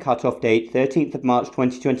data cutoff date, 13th of March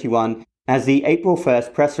 2021, as the April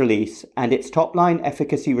 1st press release, and its top-line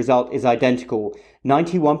efficacy result is identical,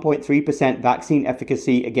 91.3% vaccine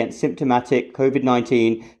efficacy against symptomatic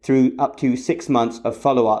COVID-19 through up to 6 months of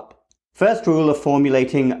follow-up. First rule of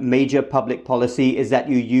formulating major public policy is that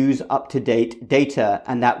you use up-to-date data,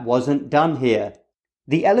 and that wasn't done here.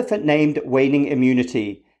 The elephant named waning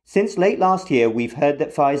immunity. Since late last year, we've heard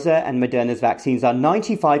that Pfizer and Moderna's vaccines are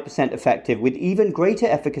 95% effective with even greater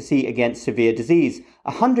efficacy against severe disease.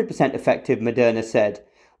 100% effective, Moderna said.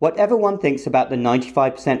 Whatever one thinks about the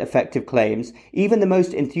 95% effective claims, even the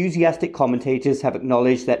most enthusiastic commentators have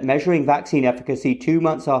acknowledged that measuring vaccine efficacy 2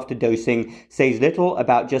 months after dosing says little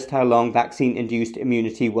about just how long vaccine-induced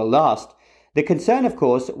immunity will last. The concern, of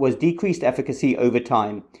course, was decreased efficacy over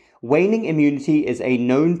time. Waning immunity is a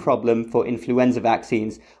known problem for influenza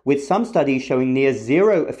vaccines, with some studies showing near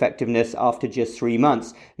zero effectiveness after just 3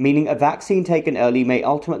 months, meaning a vaccine taken early may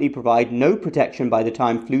ultimately provide no protection by the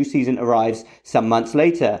time flu season arrives some months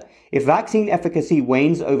later. If vaccine efficacy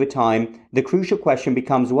wanes over time, the crucial question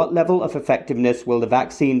becomes what level of effectiveness will the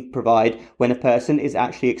vaccine provide when a person is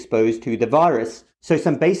actually exposed to the virus? So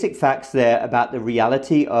some basic facts there about the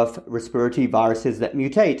reality of respiratory viruses that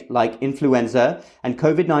mutate, like influenza, and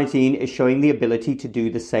COVID-19 is showing the ability to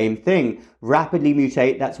do the same thing, rapidly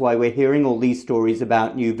mutate. That's why we're hearing all these stories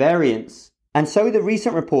about new variants. And so the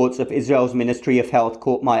recent reports of Israel's Ministry of Health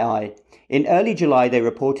caught my eye. In early July, they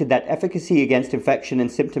reported that efficacy against infection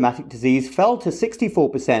and symptomatic disease fell to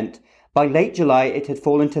 64%. By late July, it had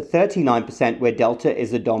fallen to 39%, where Delta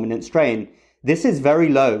is the dominant strain. This is very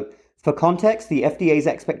low. For context, the FDA's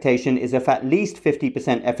expectation is of at least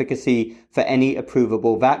 50% efficacy for any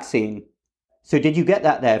approvable vaccine. So did you get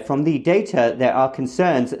that there? From the data, there are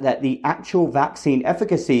concerns that the actual vaccine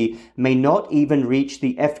efficacy may not even reach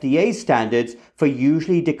the FDA standards for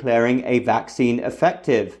usually declaring a vaccine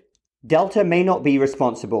effective. Delta may not be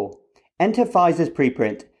responsible. Enter Pfizer's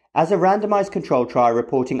preprint. As a randomized control trial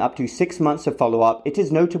reporting up to 6 months of follow-up, it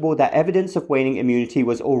is notable that evidence of waning immunity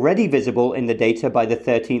was already visible in the data by the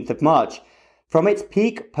 13th of March. From its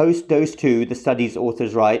peak post-dose 2, the study's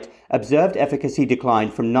authors write, observed efficacy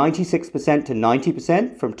declined from 96% to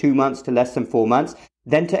 90%, from 2 months to less than 4 months,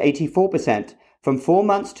 then to 84%, from 4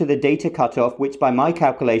 months to the data cutoff, which by my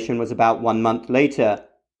calculation was about 1 month later.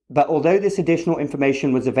 But although this additional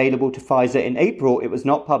information was available to Pfizer in April, it was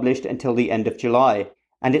not published until the end of July.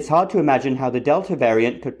 And it's hard to imagine how the Delta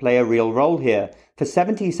variant could play a real role here, for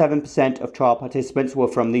 77% of trial participants were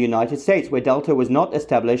from the United States, where Delta was not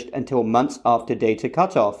established until months after data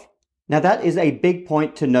cutoff. Now that is a big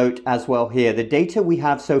point to note as well here. The data we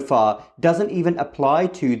have so far doesn't even apply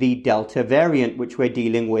to the Delta variant, which we're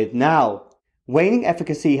dealing with now. Waning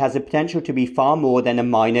efficacy has the potential to be far more than a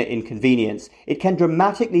minor inconvenience. It can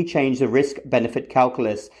dramatically change the risk-benefit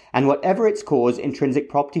calculus, and whatever its cause, intrinsic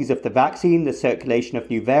properties of the vaccine, the circulation of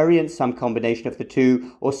new variants, some combination of the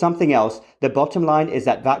two, or something else, the bottom line is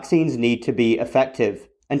that vaccines need to be effective.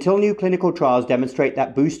 Until new clinical trials demonstrate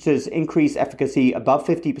that boosters increase efficacy above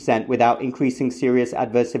 50% without increasing serious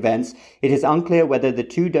adverse events, it is unclear whether the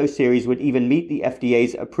two-dose series would even meet the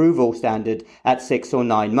FDA's approval standard at 6 or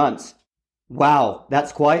 9 months. Wow,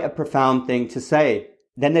 that's quite a profound thing to say.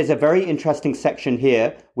 Then there's a very interesting section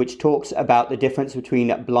here which talks about the difference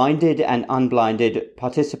between blinded and unblinded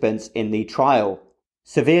participants in the trial.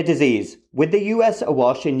 Severe disease. With the US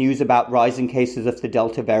awash in news about rising cases of the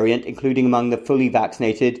Delta variant, including among the fully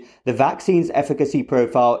vaccinated, the vaccine's efficacy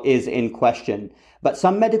profile is in question. But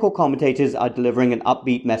some medical commentators are delivering an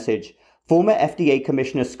upbeat message. Former FDA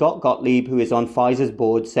Commissioner Scott Gottlieb, who is on Pfizer's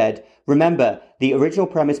board, said, "Remember, the original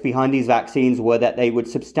premise behind these vaccines were that they would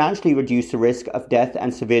substantially reduce the risk of death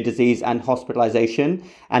and severe disease and hospitalization,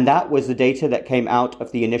 and that was the data that came out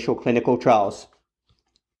of the initial clinical trials."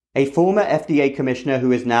 A former FDA commissioner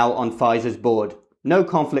who is now on Pfizer's board. No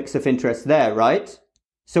conflicts of interest there, right?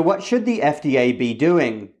 So what should the FDA be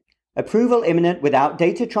doing? Approval imminent without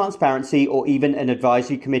data transparency or even an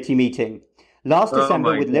advisory committee meeting. Last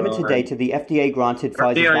December, with limited data, the FDA granted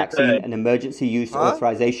Pfizer's vaccine an emergency use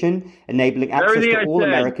authorization, enabling access to all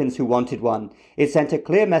Americans who wanted one. It sent a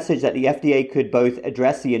clear message that the FDA could both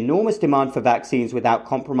address the enormous demand for vaccines without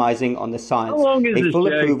compromising on the science. A full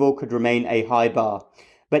approval could remain a high bar.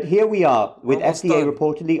 But here we are, with FDA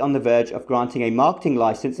reportedly on the verge of granting a marketing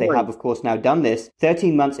license. They have, of course, now done this,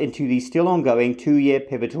 13 months into the still ongoing 2-year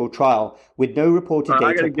pivotal trial, with no reported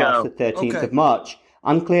data past the 13th of March.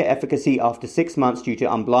 Unclear efficacy after 6 months due to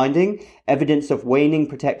unblinding, evidence of waning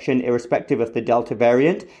protection irrespective of the Delta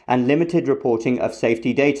variant, and limited reporting of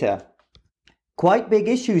safety data. Quite big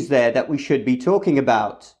issues there that we should be talking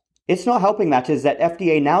about. It's not helping matters that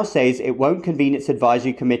FDA now says it won't convene its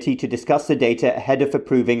advisory committee to discuss the data ahead of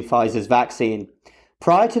approving Pfizer's vaccine.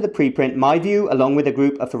 Prior to the preprint, my view, along with a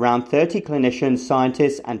group of around 30 clinicians,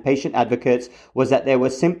 scientists, and patient advocates, was that there were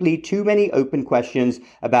simply too many open questions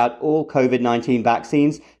about all COVID-19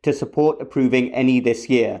 vaccines to support approving any this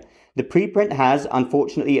year. The preprint has,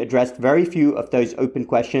 unfortunately, addressed very few of those open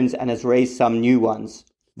questions and has raised some new ones.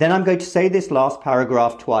 Then I'm going to say this last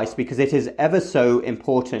paragraph twice because it is ever so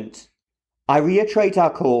important. I reiterate our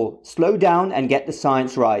call, slow down and get the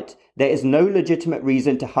science right. There is no legitimate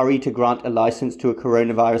reason to hurry to grant a license to a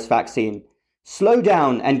coronavirus vaccine. Slow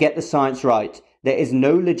down and get the science right. There is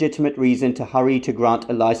no legitimate reason to hurry to grant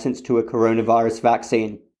a license to a coronavirus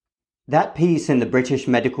vaccine. That piece in the British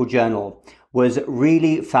Medical Journal was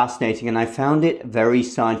really fascinating, and I found it very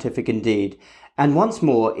scientific indeed. And once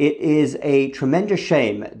more, it is a tremendous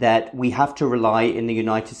shame that we have to rely in the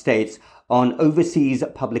United States on overseas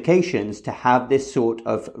publications to have this sort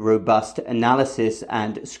of robust analysis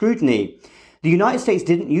and scrutiny. The United States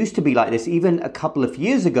didn't used to be like this even a couple of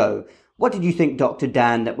years ago. What did you think, Dr.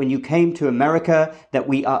 Dan, that when you came to America, that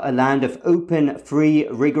we are a land of open, free,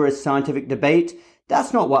 rigorous scientific debate?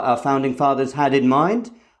 That's not what our founding fathers had in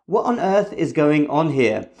mind. What on earth is going on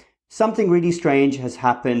here? Something really strange has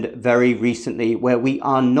happened very recently where we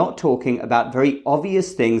are not talking about very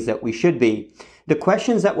obvious things that we should be. The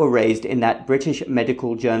questions that were raised in that British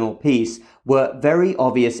Medical Journal piece were very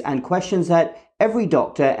obvious and questions that every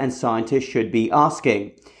doctor and scientist should be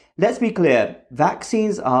asking. Let's be clear,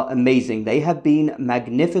 vaccines are amazing. They have been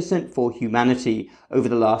magnificent for humanity over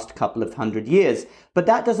the last couple of 100 years. But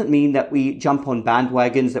that doesn't mean that we jump on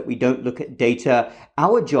bandwagons, that we don't look at data.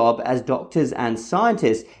 Our job as doctors and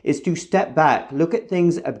scientists is to step back, look at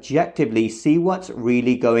things objectively, see what's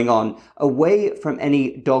really going on, away from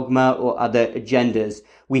any dogma or other agendas.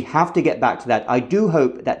 We have to get back to that. I do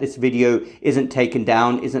hope that this video isn't taken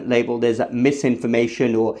down, isn't labeled as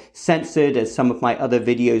misinformation or censored as some of my other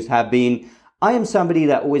videos have been. I am somebody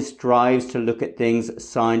that always strives to look at things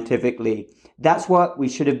scientifically. That's what we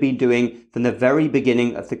should have been doing from the very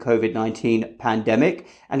beginning of the COVID-19 pandemic.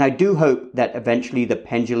 And I do hope that eventually the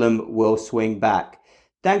pendulum will swing back.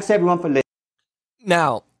 Thanks everyone for listening.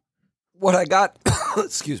 Now, what I got,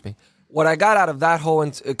 excuse me, what I got out of that whole,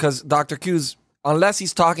 because Dr. Q's, unless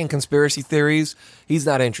he's talking conspiracy theories, he's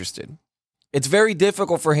not interested. It's very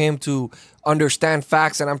difficult for him to understand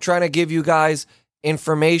facts. And I'm trying to give you guys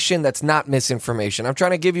information that's not misinformation. I'm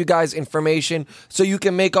trying to give you guys information so you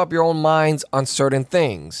can make up your own minds on certain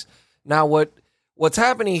things. Now, what's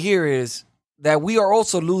happening here is that we are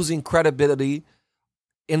also losing credibility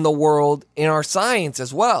in the world, in our science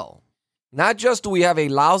as well. Not just do we have a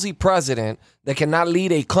lousy president that cannot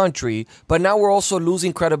lead a country, but now we're also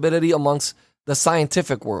losing credibility amongst the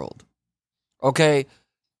scientific world. Okay?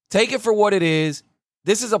 Take it for what it is.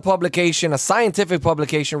 This is a publication, a scientific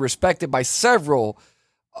publication respected by several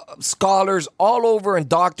scholars all over and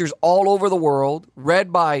doctors all over the world,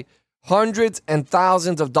 read by hundreds and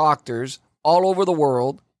thousands of doctors all over the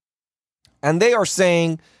world. And they are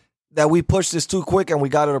saying that we pushed this too quick and we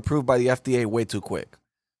got it approved by the FDA way too quick.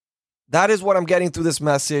 That is what I'm getting through this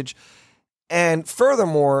message. And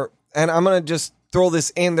furthermore, and I'm going to just throw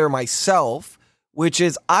this in there myself, which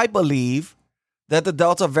is I believe that the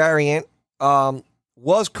Delta variant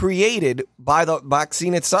was created by the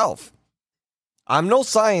vaccine itself. I'm no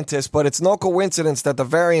scientist, but it's no coincidence that the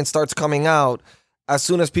variant starts coming out as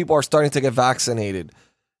soon as people are starting to get vaccinated.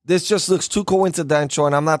 This just looks too coincidental,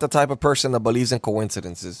 and I'm not the type of person that believes in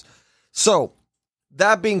coincidences. So,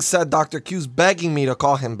 that being said, Dr. Q's begging me to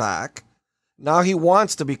call him back. Now he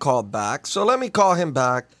wants to be called back. So let me call him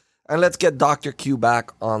back and let's get Dr. Q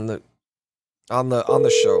back on the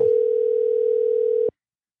show.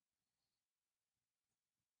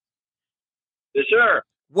 Yes, sir.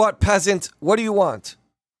 What, peasant? What do you want?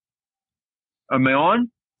 Am I on?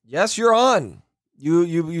 Yes, you're on.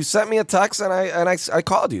 You sent me a text and I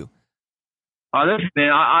called you. Listen,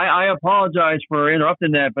 man, I apologize for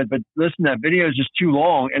interrupting that, but listen, that video is just too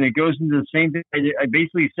long, and it goes into the same thing I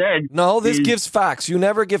basically said. No, this gives facts. You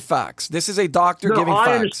never give facts. This is a doctor giving facts.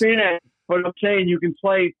 I understand that, but I'm saying you can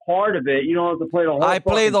play part of it. You don't have to play the whole. I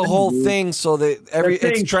play the whole thing so that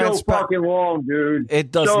it's transparent. So fucking long, dude. It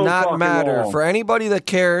does not matter for anybody that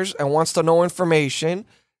cares and wants to know information.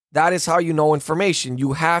 That is how you know information.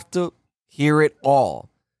 You have to hear it all.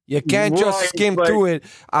 You can't just skim through it.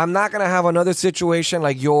 I'm not going to have another situation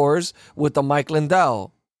like yours with the Mike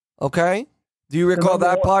Lindell. Okay? Do you recall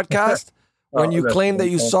that podcast when you claimed that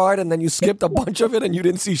you saw it and then you skipped a bunch of it and you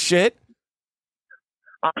didn't see shit?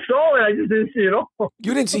 I saw it. I just didn't see it all.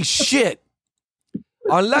 You didn't see shit.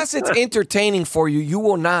 Unless it's entertaining for you, you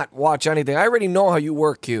will not watch anything. I already know how you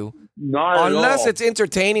work, Q. Unless it's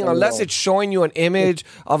entertaining, unless it's showing you an image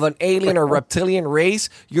of an alien or reptilian race,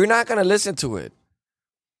 you're not going to listen to it.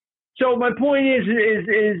 So my point is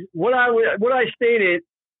what I stated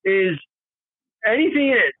is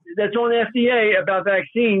anything that's on the FDA about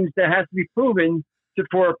vaccines that has to be proven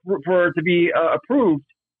for it to be approved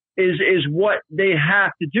is what they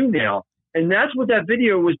have to do now, and that's what that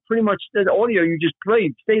video was pretty much. The audio you just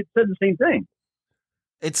played said the same thing.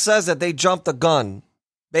 It says that they jumped the gun.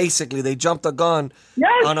 Basically, they jumped the gun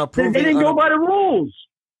on approving. They didn't go by the rules.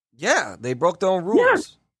 Yeah, they broke their own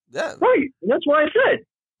rules. Yeah, right. That's what I said.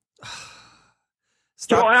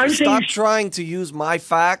 Stop trying to use my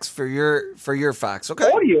facts for your facts,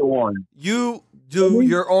 okay? Audio one. You do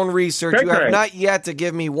your own research. You have not yet to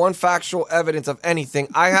give me one factual evidence of anything.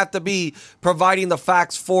 I have to be providing the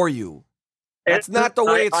facts for you. That's not the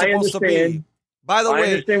way it's supposed to be. By the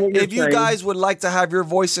way, if you guys would like to have your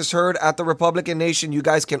voices heard at the Republican Nation, you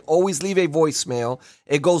guys can always leave a voicemail.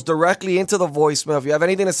 It goes directly into the voicemail. If you have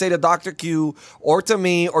anything to say to Dr. Q or to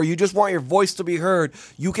me, or you just want your voice to be heard,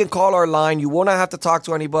 you can call our line. You will not have to talk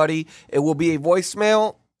to anybody. It will be a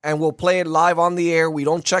voicemail, and we'll play it live on the air. We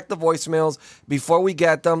don't check the voicemails before we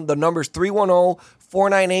get them. The number is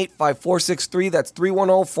 310-498-5463. That's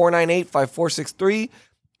 310-498-5463.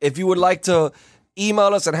 If you would like to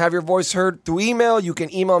email us and have your voice heard through email, you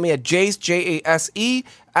can email me at Jase, Jase,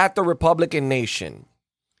 at the Republican Nation.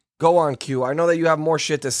 Go on, Q. I know that you have more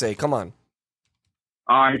shit to say. Come on.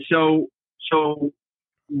 All right. So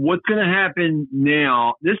what's going to happen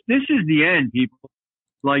now? This is the end, people.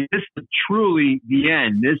 Like, this is truly the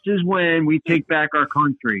end. This is when we take back our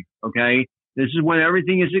country. Okay. This is when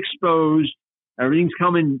everything is exposed. Everything's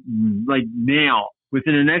coming like now.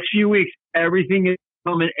 Within the next few weeks, everything is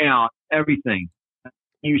coming out. Everything.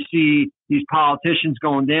 You see these politicians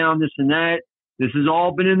going down, this and that. This has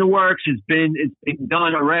all been in the works. It's been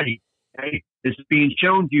done already. Okay? This is being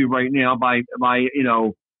shown to you right now by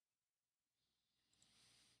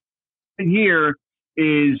here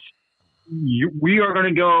is we are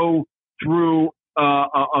going to go through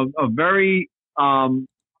a very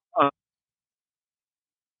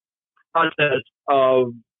process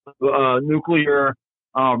of nuclear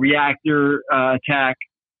reactor attack.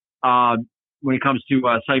 When it comes to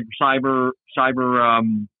cyber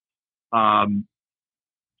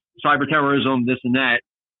terrorism, this and that,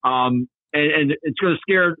 and it's going to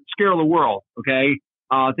scare the world. Okay,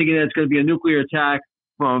 thinking that it's going to be a nuclear attack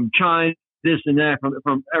from China, this and that,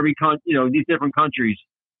 from every these different countries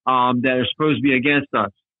that are supposed to be against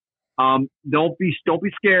us. Don't be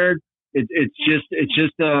scared. It's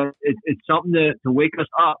something to wake us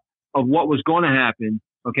up of what was going to happen.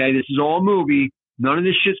 Okay, this is all a movie. None of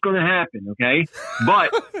this shit's going to happen. Okay,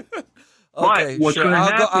 but okay, what's sure. going to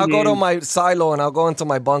happen? I'll go to my silo and I'll go into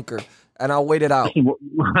my bunker and I'll wait it out.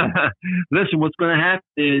 Listen, what's going to happen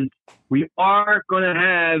is we are going to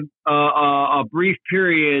have a brief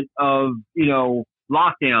period of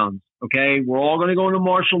lockdowns. Okay, we're all going to go into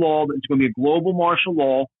martial law. It's going to be a global martial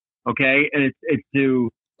law. Okay, and it's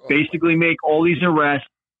to basically make all these arrests.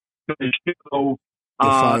 It's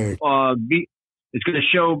going to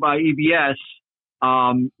show by EBS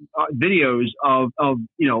videos of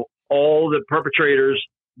all the perpetrators,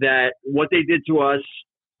 that what they did to us,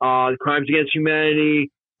 the crimes against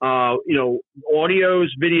humanity, audios,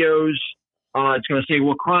 videos. It's going to say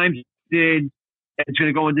what crimes did. And it's going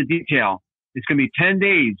to go into detail. It's going to be 10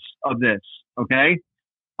 days of this. Okay.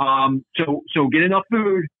 So get enough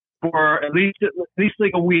food for at least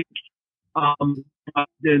like a week.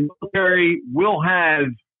 The military will have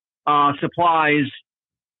supplies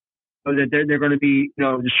that they're going to be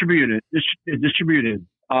distributed.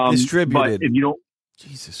 But if you don't,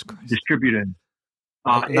 Jesus Christ, distributed.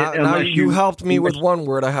 Now you helped me with one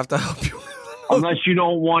word. I have to help you. Unless you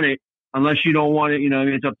don't want it,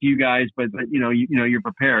 it's up to you guys. But you're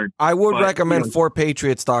prepared. I would recommend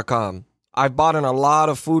 4patriots.com. I've bought in a lot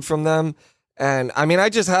of food from them. And I mean, I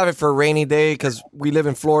just have it for a rainy day because we live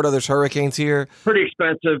in Florida. There's hurricanes here. Pretty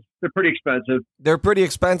expensive. They're pretty expensive. They're pretty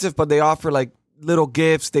expensive, but they offer like little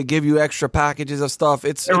gifts. They give you extra packages of stuff.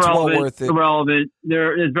 It's well worth it. Irrelevant.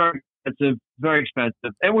 It's very expensive. Very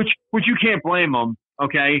expensive. And which you can't blame them.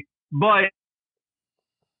 Okay, but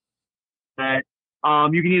that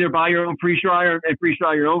you can either buy your own freeze dryer and freeze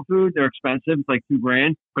dry your own food. They're expensive. It's like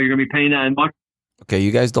 $2,000, but you're gonna be paying that in money. Okay,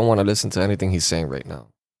 you guys don't want to listen to anything he's saying right now.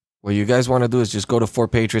 What you guys want to do is just go to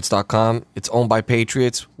 4patriots.com. It's owned by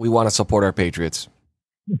Patriots. We want to support our Patriots.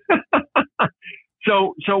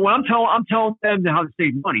 So what I'm telling them how to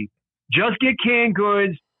save money. Just get canned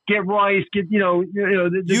goods, get rice, get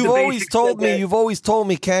You've always told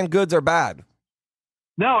me canned goods are bad.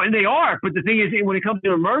 No, and they are. But the thing is, when it comes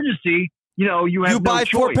to emergency, you have no buy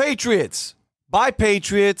choice. 4Patriots. Buy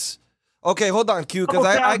Patriots. Okay, hold on, Q, because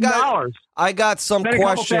I got some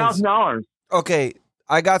questions. $1,000. Okay,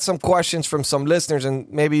 I got some questions from some listeners, and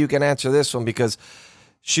maybe you can answer this one because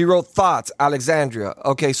she wrote thoughts, Alexandria.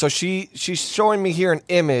 Okay, so she's showing me here an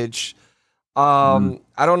image. I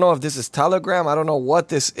don't know if this is Telegram. I don't know what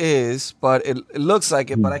this is, but it looks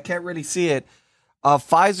like it, but I can't really see it.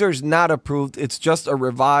 Pfizer's not approved. It's just a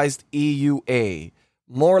revised EUA.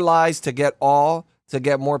 More lies to get more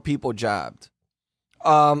people jabbed.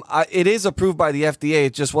 It is approved by the FDA.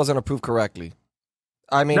 It just wasn't approved correctly.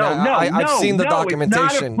 I mean, I've seen the documentation.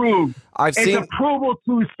 It's not approved. It's approval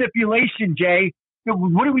to stipulation, Jay.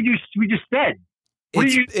 What did we do? We just said.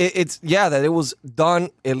 That it was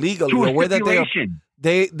done illegally. The way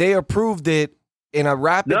that they approved it in a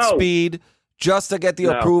rapid speed just to get the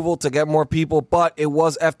approval to get more people, but it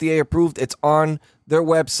was FDA approved. It's on their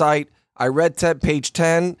website. I read page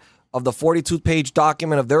 10 of the 42-page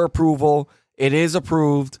document of their approval. It is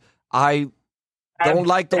approved. I don't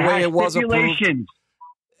like the way it was approved.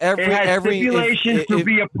 Stipulations to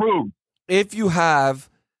be approved. If you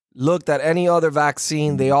have looked at any other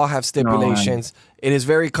vaccine, they all have stipulations. It is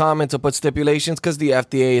very common to put stipulations because the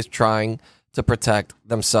FDA is trying to protect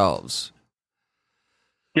themselves.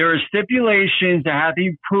 There are stipulations that have to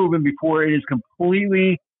be proven before it is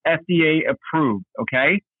completely FDA approved,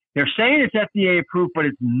 okay? They're saying it's FDA approved, but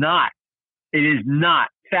it's not. It is not.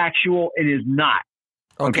 Factual, it is not.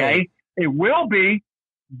 Okay? It will be,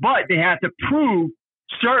 but they have to prove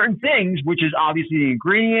certain things, which is obviously the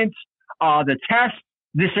ingredients, the test,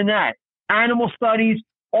 this and that, animal studies,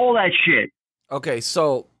 all that shit. Okay,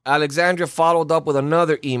 so Alexandria followed up with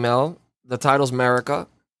another email. The title's America.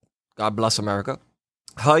 God bless America.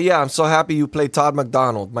 Oh, yeah, I'm so happy you played Todd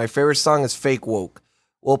McDonald. My favorite song is Fake Woke.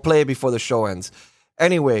 We'll play it before the show ends.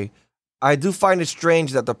 Anyway, I do find it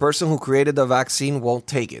strange that the person who created the vaccine won't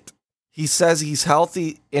take it. He says he's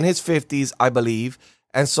healthy in his 50s, I believe,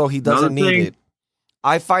 and so he doesn't need it.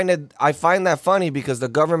 I find that funny because the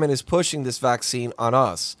government is pushing this vaccine on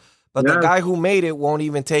us. But the guy who made it won't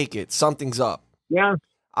even take it. Something's up. Yeah.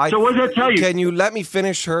 So what does that tell you? Can you let me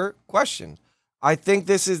finish her question? I think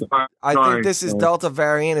this is Delta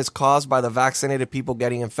variant is caused by the vaccinated people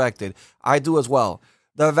getting infected. I do as well.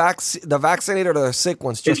 The vaccinated are the sick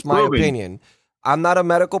ones, just my opinion. I'm not a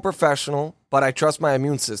medical professional, but I trust my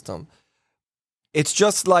immune system. It's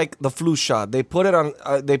just like the flu shot. They put it on.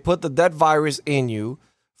 They put the dead virus in you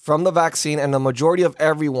from the vaccine, and the majority of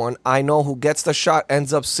everyone I know who gets the shot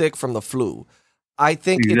ends up sick from the flu. I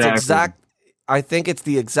think it's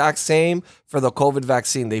the exact same for the COVID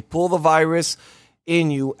vaccine. They pull the virus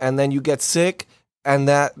in you, and then you get sick, and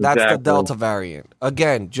that's the Delta variant.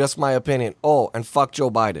 Again, just my opinion. Oh, and fuck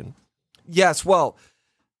Joe Biden. Yes, well,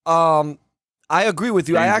 I agree with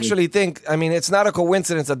you. I actually think, it's not a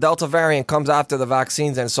coincidence the Delta variant comes after the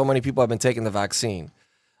vaccines, and so many people have been taking the vaccine.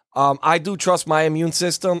 I do trust my immune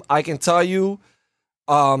system. I can tell you,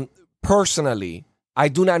 personally, I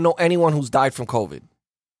do not know anyone who's died from COVID.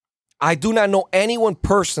 I do not know anyone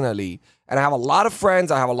personally, and I have a lot of friends.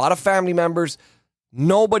 I have a lot of family members.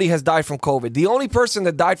 Nobody has died from COVID. The only person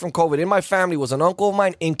that died from COVID in my family was an uncle of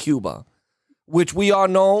mine in Cuba, which we all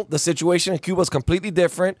know the situation in Cuba is completely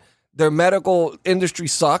different. Their medical industry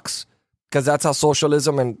sucks because that's how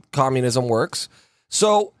socialism and communism works.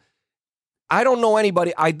 So I don't know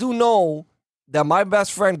anybody. I do know that my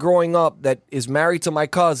best friend growing up that is married to my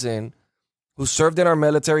cousin who served in our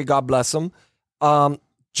military, God bless him,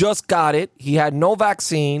 just got it. He had no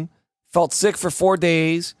vaccine, felt sick for 4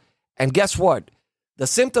 days. And guess what? The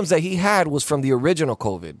symptoms that he had was from the original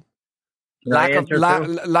COVID.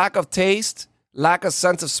 Lack of taste, lack of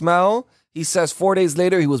sense of smell. He says 4 days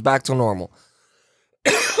later, he was back to normal.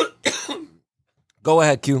 Go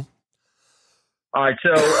ahead, Q. All right,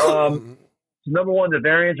 so number one, the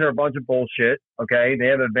variants are a bunch of bullshit, okay? They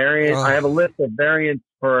have a variant. I have a list of variants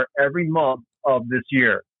for every month of this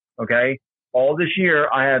year, okay? All this year,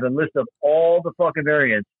 I have a list of all the fucking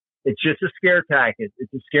variants. It's just a scare tactic.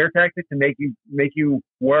 It's a scare tactic to make you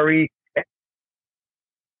worry.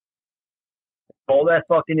 All that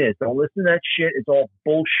fucking is. Don't listen to that shit. It's all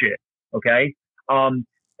bullshit. Okay. And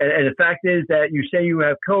the fact is that you say you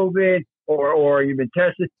have COVID or you've been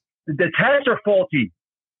tested. The tests are faulty.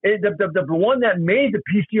 The one that made the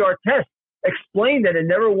PCR test explained that it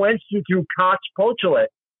never went to Koch postulate.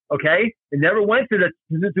 Okay. It never went through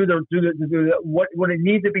the what it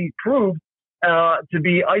needs to be proved to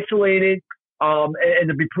be isolated and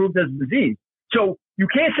to be proved as a disease. So you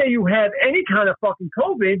can't say you have any kind of fucking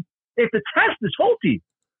COVID if the test is faulty.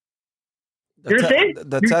 You understand?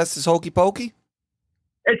 The test is hokey pokey?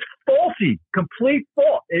 It's faulty. Complete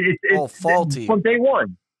fault. It's faulty. From day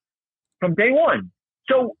one.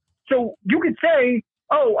 So you could say,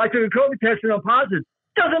 oh, I took a COVID test and I'm positive.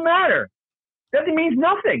 Doesn't matter. That means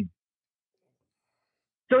nothing.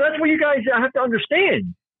 So that's what you guys have to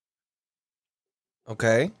understand.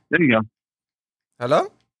 Okay. There you go.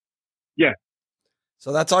 Hello? Yeah.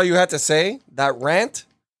 So that's all you had to say? That rant?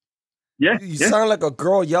 Yeah. You sound like a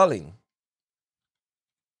girl yelling.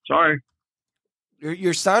 Sorry.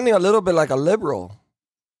 You're sounding a little bit like a liberal.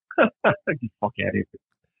 Get the fuck out of here.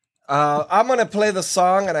 I'm going to play the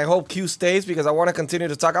song, and I hope Q stays because I want to continue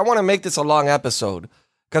to talk. I want to make this a long episode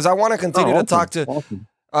because I want to continue to talk to... Awesome.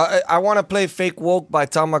 I want to play Fake Woke by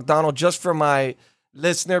Tom McDonald just for my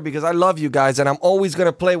listener because I love you guys, and I'm always going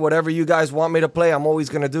to play whatever you guys want me to play. I'm always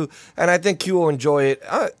going to do, and I think Q will enjoy it.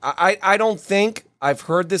 I don't think I've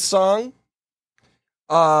heard this song.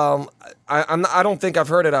 I don't think I've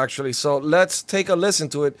heard it actually. So let's take a listen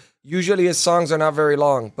to it. Usually his songs are not very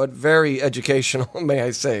long, but very educational, may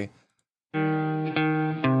I say.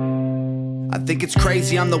 I think it's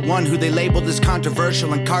crazy I'm the one who they labeled as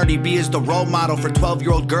controversial, and Cardi B is the role model for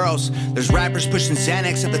 12-year-old girls. There's rappers pushing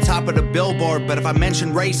Xanax at the top of the billboard, but if I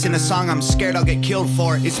mention race in a song, I'm scared I'll get killed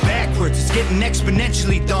for it. It's backwards, it's getting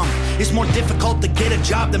exponentially dumb. It's more difficult to get a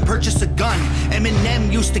job than purchase a gun.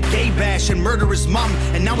 Eminem used to gay bash and murder his mom,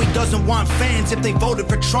 and now he doesn't want fans if they voted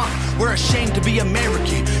for Trump. We're ashamed to be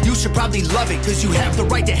American. You should probably love it, cause you have the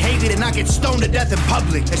right to hate it and not get stoned to death in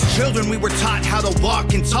public. As children we were taught how to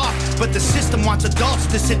walk and talk, but the system wants adults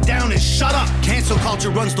to sit down and shut up. Cancel culture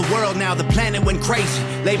runs the world now, the planet went crazy.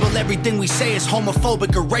 Label everything we say as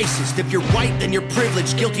homophobic or racist. If you're white, then you're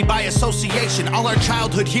privileged, guilty by association. All our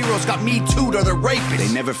childhood heroes got Me Too'd or they're rapists.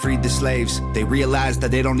 They never freed the slaves. They realized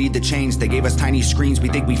that they don't need to change. They gave us tiny screens, we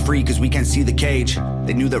think we free cause we can't see the cage.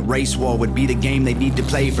 They knew that race war would be the game they need to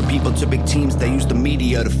play. For people to big teams, they use the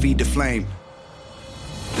media to feed the flame.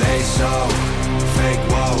 They so fake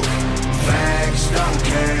woke. Facts don't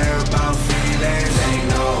care about feelings. They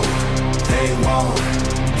know they won't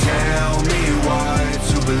tell me what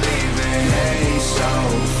to believe in. They so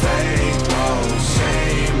fake woke.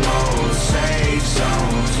 Same old safe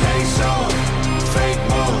zones. They so fake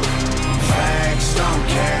woke. Facts don't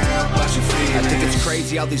care about your feelings. I think it's crazy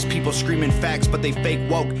crazy how these people screaming facts, but they fake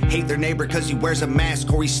woke. Hate their neighbor cause he wears a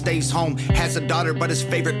mask or he stays home. Has a daughter but his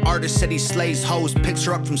favorite artist said he slays hoes. Picks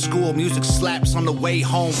her up from school, music slaps on the way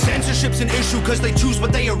home. Censorship's an issue cause they choose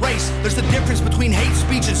what they erase. There's a difference between hate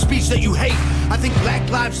speech and speech that you hate. I think Black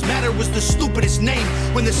Lives Matter was the stupidest name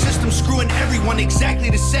when the system's screwing everyone exactly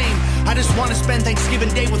the same. I just want to spend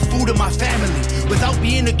Thanksgiving Day with food and my family without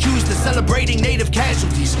being accused of celebrating native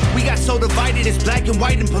casualties. We got so divided, it's black and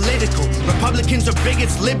white and political. Republicans are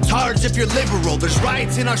bigots, libtards if you're liberal. There's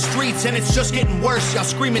riots in our streets and it's just getting worse. Y'all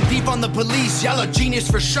screaming deep on the police, y'all are genius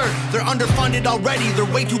for sure. They're underfunded already, they're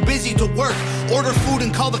way too busy to work. Order food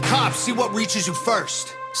and call the cops, see what reaches you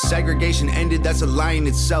first. Segregation ended, that's a lie in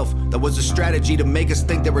itself. That was a strategy to make us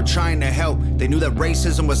think they were trying to help. They knew that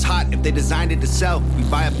racism was hot if they designed it to sell. We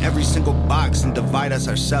buy up every single box and divide us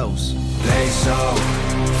ourselves. They so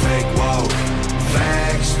fake woke.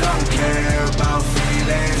 Facts don't care about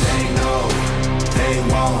feelings. They know they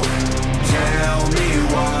won't tell me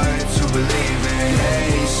what to believe in.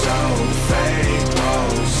 They so fake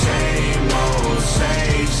woke. Same old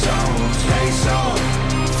safe zones. They so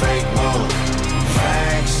fake woke.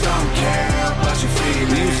 Facts don't care about your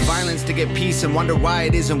feelings. We use violence to get peace and wonder why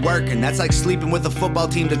it isn't working. That's like sleeping with a football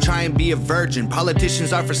team to try and be a virgin.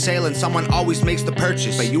 Politicians are for sale and someone always makes the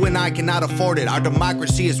purchase. But you and I cannot afford it, our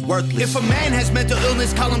democracy is worthless. If a man has mental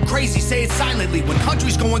illness, call him crazy, say it silently. When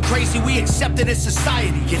country's going crazy, we accept it as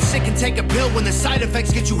society. Get sick and take a pill, when the side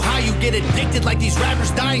effects get you high, you get addicted like these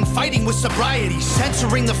rappers dying fighting with sobriety.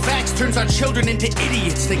 Censoring the facts turns our children into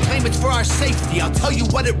idiots. They claim it's for our safety, I'll tell you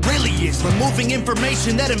what it really is. Removing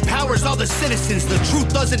information that empowers all the citizens. The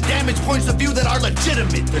truth doesn't damage points of view that are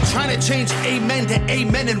legitimate. They're trying to change amen to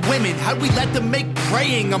amen and women. How'd we let them make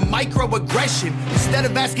praying a microaggression? Instead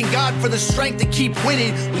of asking God for the strength to keep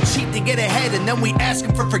winning, we cheat to get ahead and then we ask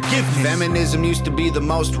him for forgiveness. Feminism used to be the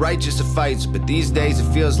most righteous of fights, but these days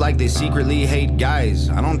it feels like they secretly hate guys.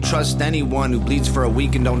 I don't trust anyone who bleeds for a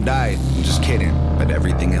week and don't die. I'm just kidding, but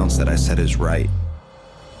everything else that I said is right.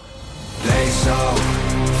 They so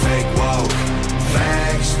fake woke.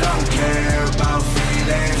 Facts don't care about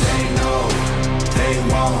feelings. They know they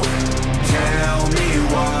won't tell me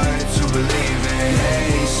what to believe in.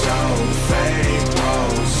 They so fake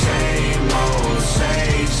woke. Same old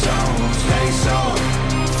safe zones. They so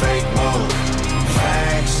fake woke.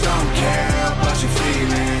 Facts don't care about your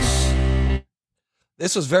feelings.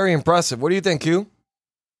 This was very impressive. What do you think, Q?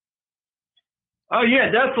 Oh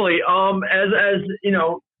yeah, definitely. As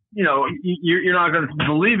you're not going to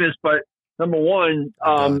believe this, but number one,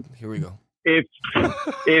 here we go. If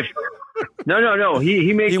no,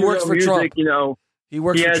 he makes his works own for music. Trump. You know, he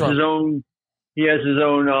works for Trump. He has his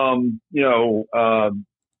own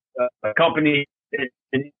company, and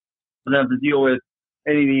he doesn't have to deal with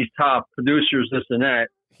any of these top producers, this and that.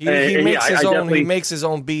 He makes his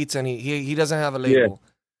own beats, and he doesn't have a label,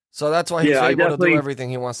 so that's why he's able to do everything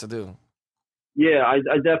he wants to do. Yeah, I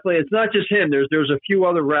definitely. It's not just him. There's a few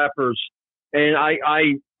other rappers, and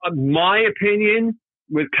my opinion,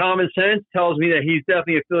 with common sense, tells me that he's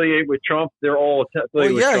definitely affiliated with Trump. They're all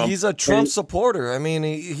affiliated with Trump. He's a Trump supporter. I mean,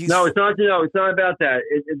 he's it's not about that.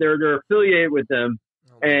 They're affiliated with them,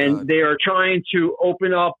 and they are trying to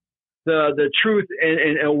open up the truth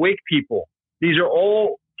and awake people. These are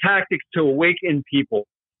all tactics to awaken people.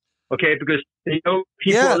 Okay, because people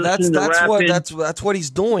that's what he's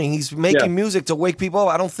doing. He's making music to wake people up.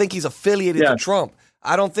 I don't think he's affiliated to Trump.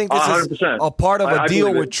 I don't think this 100%. Is a part of a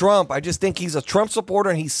deal with Trump. I just think he's a Trump supporter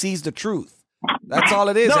and he sees the truth. That's all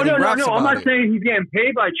it is. No. I'm not saying he's getting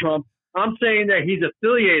paid by Trump. I'm saying that he's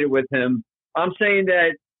affiliated with him. I'm saying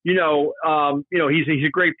that he's a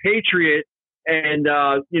great patriot, and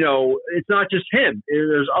it's not just him.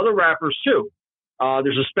 There's other rappers too.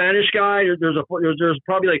 There's a Spanish guy. There's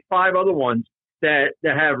probably like 5 other ones that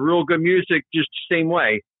have real good music, just the same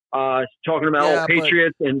way. Talking about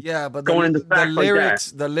patriots but going into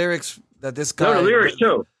facts the lyrics that this guy. No, the lyrics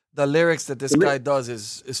too. The lyrics that this guy does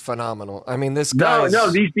is phenomenal. I mean, this guy.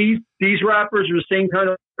 These rappers are the same kind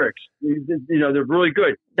of lyrics. They're really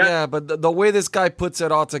good. But the way this guy puts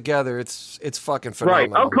it all together, it's fucking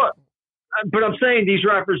phenomenal. Right. But I'm saying these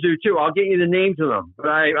rappers do too. I'll get you the names of them. But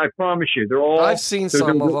I promise you, they're all. I've seen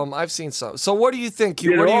some of them. I've seen some. So what do you think?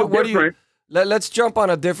 Let's jump on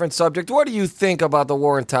a different subject. What do you think about the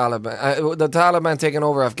war in Taliban? The Taliban taking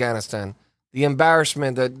over Afghanistan. The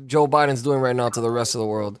embarrassment that Joe Biden's doing right now to the rest of the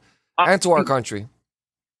world and to our country.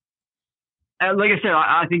 Like I said,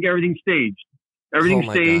 I think everything's staged. Everything's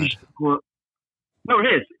staged. Well, no, it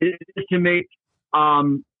is. It's to make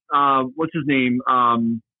what's his name?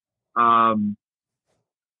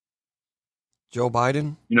 Joe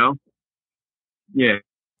Biden? Yeah.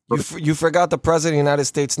 You forgot the president of the United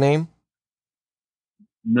States' name?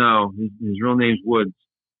 No, his real name's Woods.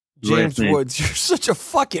 James Woods. You're such a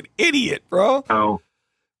fucking idiot, bro. Oh.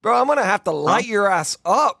 Bro, I'm going to have to light your ass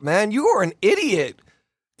up, man. You are an idiot.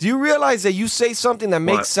 Do you realize that you say something that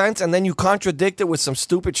makes sense and then you contradict it with some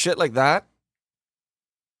stupid shit like that?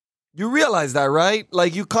 You realize that, right?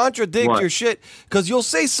 Like, you contradict your shit because you'll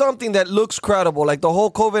say something that looks credible, like the whole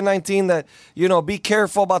COVID-19 that, be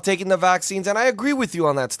careful about taking the vaccines. And I agree with you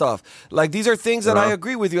on that stuff. Like, these are things that I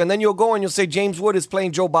agree with you. And then you'll go and you'll say James Wood is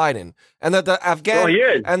playing Joe Biden and that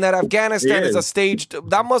Afghanistan is a staged.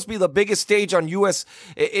 That must be the biggest stage on U.S.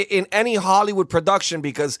 in any Hollywood production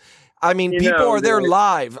because, I mean, people are there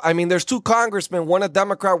live. I mean, there's two congressmen, one a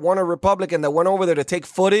Democrat, one a Republican, that went over there to take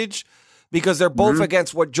footage. Because they're both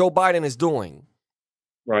against what Joe Biden is doing.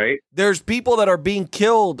 Right. There's people that are being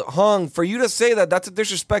killed, hung. For you to say that, that's a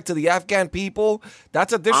disrespect to the Afghan people.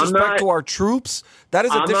 That's a disrespect to our troops. That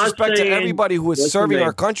is a disrespect to everybody who is serving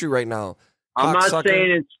our country right now. I'm not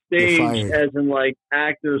saying it's staged as in like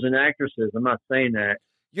actors and actresses. I'm not saying that.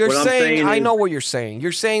 You're saying I know what you're saying.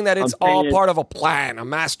 You're saying that it's all part of a plan, a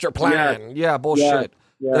master plan. Yeah, bullshit.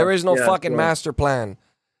 There is no fucking master plan.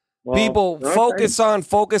 Well, people, focus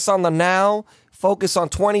on the now, focus on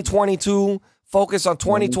 2022, focus on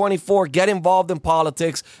 2024, get involved in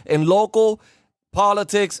politics, in local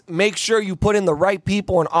politics, make sure you put in the right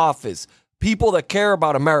people in office, people that care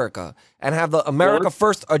about America and have the America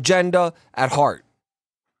First agenda at heart.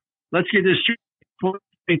 Let's get this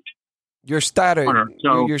straight. Your status.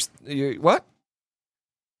 So you're what?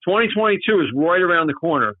 2022 is right around the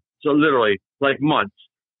corner. So literally, like months,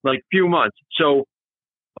 like few months. So,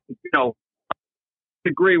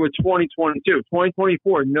 agree with 2022.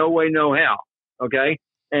 2024, no way, no how. Okay,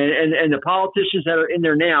 and the politicians that are in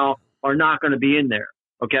there now are not going to be in there.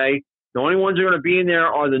 Okay, the only ones that are going to be in there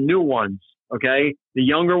are the new ones. Okay, the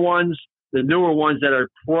younger ones, the newer ones that are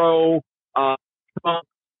pro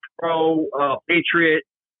patriot.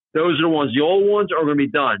 Those are the ones. The old ones are going to be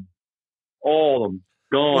done. All of them.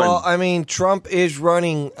 Gone. Well, I mean, Trump is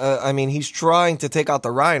running. He's trying to take out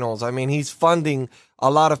the rhinos. I mean, he's funding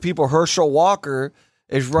a lot of people. Herschel Walker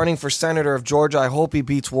is running for senator of Georgia. I hope he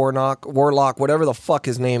beats Warlock, whatever the fuck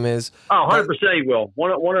his name is. Oh, 100% he will.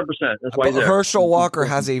 100%. That's why he's there. Herschel Walker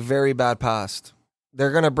has a very bad past.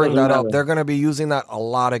 They're going to bring that up. They're going to be using that a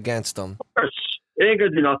lot against him. It ain't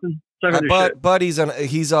going to do nothing. But he's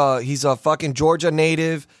a fucking Georgia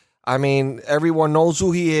native. I mean, everyone knows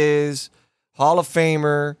who he is. Hall of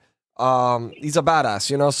Famer. He's a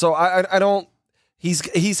badass, So I don't.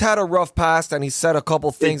 He's had a rough past, and he's said a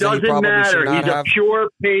couple things that he probably should not have. He's a pure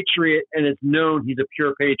patriot, and it's known he's a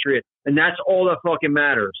pure patriot, and that's all that fucking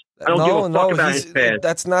matters. I don't give a fuck about his past.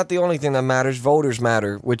 That's not the only thing that matters. Voters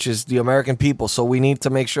matter, which is the American people. So we need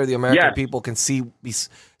to make sure the American people can see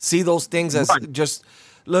those things as just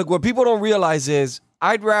look. What people don't realize is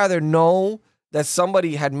I'd rather know that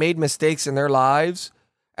somebody had made mistakes in their lives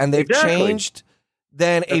and they've changed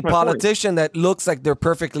than a politician that looks like they're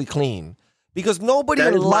perfectly clean. Because nobody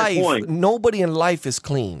in life is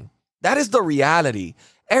clean. That is the reality.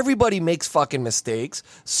 Everybody makes fucking mistakes.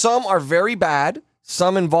 Some are very bad.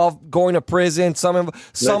 Some involve going to prison. Some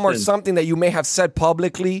are something that you may have said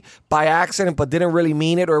publicly by accident but didn't really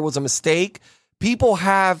mean it or it was a mistake.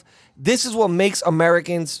 This is what makes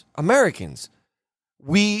Americans Americans.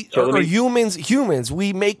 We are humans.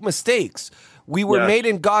 We make mistakes. We were made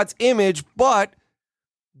in God's image, but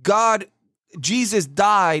Jesus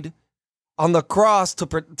died on the cross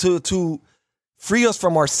to free us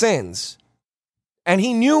from our sins. And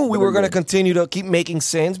he knew we were going to continue to keep making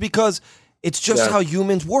sins because it's just how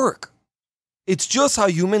humans work. It's just how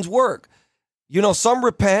humans work. Some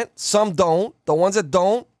repent, some don't. The ones that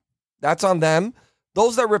don't, that's on them.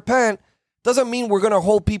 Those that repent doesn't mean we're going to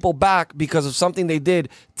hold people back because of something they did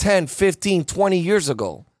 10, 15, 20 years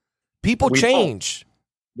ago. People change.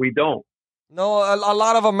 We don't. No, a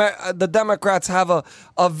lot of the Democrats have a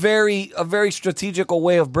very strategical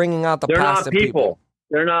way of bringing out the past in people.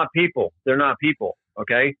 They're not people. They're not people.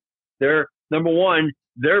 Okay, they're number one.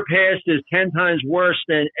 Their past is 10 times worse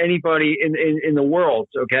than anybody in the world.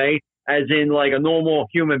 Okay, as in like a normal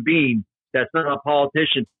human being that's not a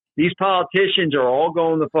politician. These politicians are all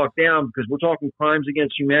going the fuck down because we're talking crimes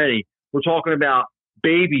against humanity. We're talking about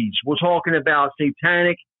babies. We're talking about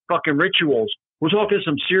satanic fucking rituals. We're talking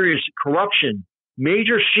some serious corruption.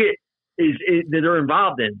 Major shit is that they're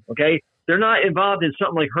involved in, okay? They're not involved in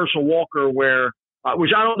something like Herschel Walker where,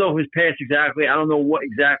 which I don't know his past exactly. I don't know what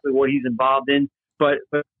he's involved in, but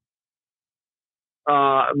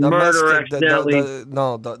murder accidentally.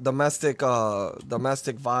 Domestic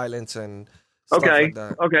violence and stuff like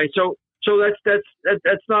that. Okay. So So that's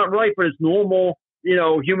not right. But it's normal,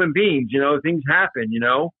 human beings. Things happen.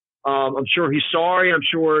 I'm sure he's sorry. I'm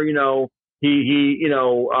sure he got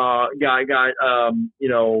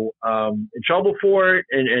in trouble for it,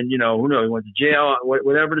 and who knows, he went to jail,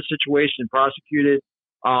 whatever the situation, prosecuted.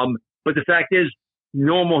 But the fact is,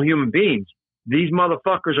 normal human beings. These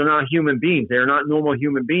motherfuckers are not human beings. They are not normal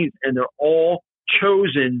human beings, and they're all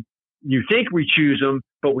chosen. You think we choose them,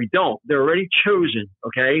 but we don't. They're already chosen.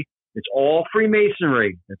 Okay, it's all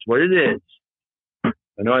Freemasonry. That's what it is. I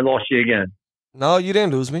know I lost you again. No, you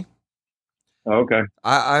didn't lose me. Okay.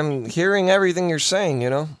 I'm hearing everything you're saying.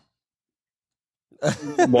 Well,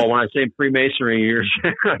 when I say Freemasonry,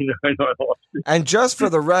 I know I lost you. And just for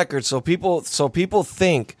the record, so people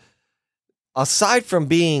think, aside from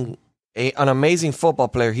being an amazing football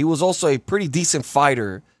player, he was also a pretty decent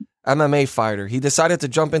fighter, MMA fighter. He decided to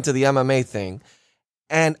jump into the MMA thing.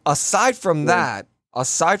 And aside from that,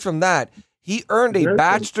 he earned a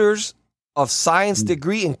bachelor's of science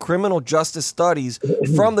degree in criminal justice studies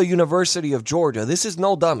from the University of Georgia. This is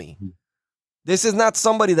no dummy. This is not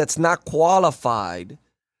somebody that's not qualified.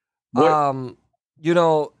 He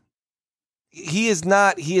is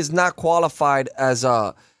not qualified as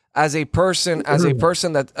a person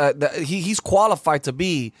that he's qualified to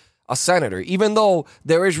be a senator, even though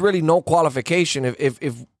there is really no qualification if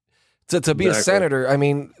to be a senator. I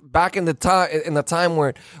mean, back in the time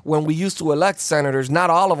when we used to elect senators, not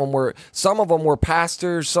all of them were. Some of them were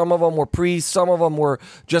pastors, some of them were priests, some of them were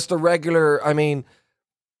just a regular.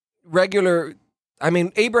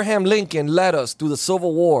 Abraham Lincoln led us through the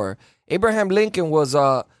Civil War. Abraham Lincoln was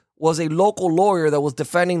a local lawyer that was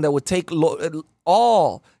defending, that would take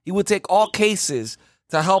all cases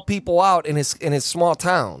to help people out in his small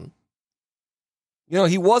town.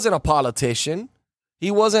 He wasn't a politician. He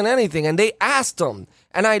wasn't anything. And they asked him,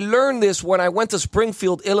 and I learned this when I went to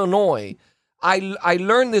Springfield, Illinois. I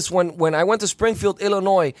learned this when I went to Springfield,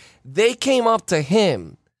 Illinois. They came up to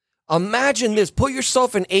him. Imagine this. Put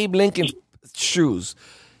yourself in Abe Lincoln's shoes.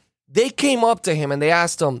 They came up to him and they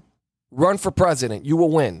asked him, run for president, you will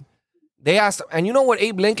win. They asked him, and you know what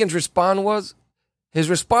Abe Lincoln's response was? His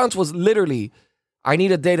response was literally, I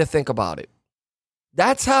need a day to think about it.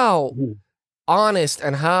 That's how honest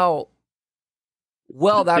and how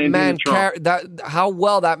well that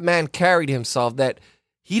man carried himself, that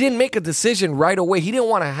he didn't make a decision right away. He didn't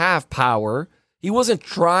want to have power. He wasn't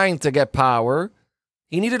trying to get power.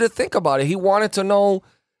 He needed to think about it. He wanted to know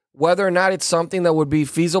whether or not it's something that would be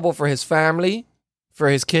feasible for his family, for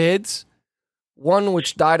his kids, one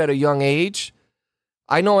which died at a young age.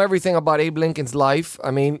 I know everything about Abe Lincoln's life.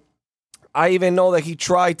 I mean, I even know that he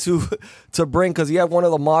tried to bring, because he had one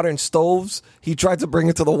of the modern stoves, he tried to bring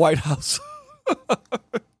it to the White House.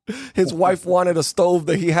 His wife wanted a stove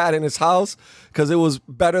that he had in his house because it was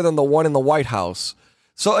better than the one in the White House.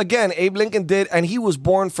 So again, Abe Lincoln did, and he was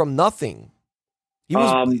born from nothing.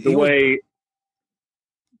 Yeah,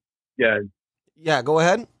 go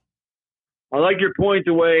ahead. I like your point,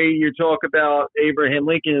 the way you talk about Abraham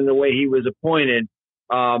Lincoln and the way he was appointed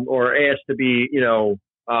or asked to be, to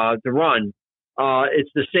run.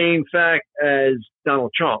 It's the same fact as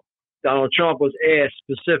Donald Trump. Donald Trump was asked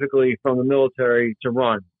specifically from the military to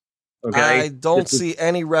run. Okay, I don't see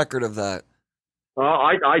any record of that.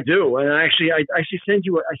 I do, and I send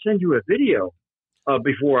you a video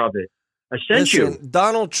before of it.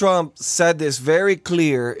 Donald Trump said this very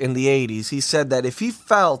clear in the 80s. He said that if he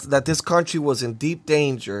felt that this country was in deep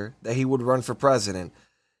danger, that he would run for president.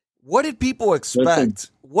 What did people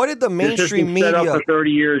expect? What did the mainstream media set up for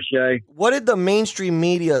 30 years, Jay? What did the mainstream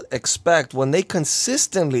media expect when they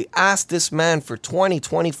consistently asked this man for 20,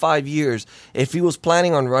 25 years if he was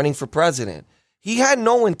planning on running for president? He had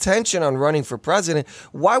no intention on running for president.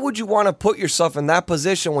 Why would you want to put yourself in that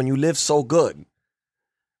position when you live so good?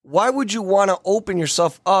 Why would you want to open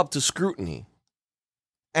yourself up to scrutiny?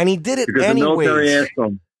 And he did it anyways.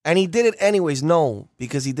 And he did it anyways. No,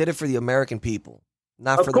 because he did it for the American people,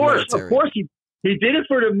 not for the military. Of course, he did it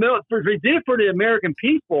for the he did it for the American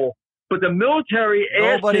people, but the military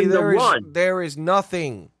asked him to run. There is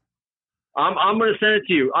nothing. I'm going to send it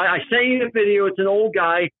to you. I sent you the video. It's an old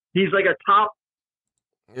guy. He's like a top.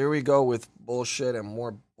 Here we go with bullshit and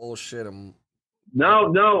more bullshit.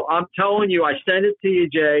 No, I'm telling you, I sent it to you,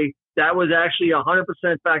 Jay. That was actually 100%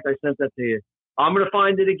 fact. I sent that to you. I'm going to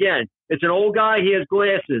find it again. It's an old guy. He has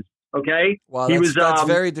glasses. Okay. Wow, that's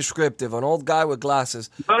very descriptive. An old guy with glasses.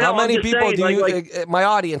 How many people do you? My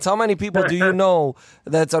audience. How many people do you know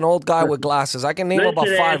that's an old guy with glasses? I can name about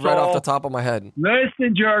 5 right off the top of my head.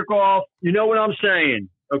 Listen, jerk off. You know what I'm saying?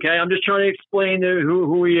 Okay. I'm just trying to explain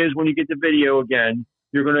who he is. When you get the video again,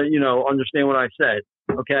 you're gonna understand what I said.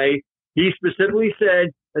 Okay. He specifically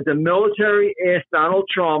said that the military asked Donald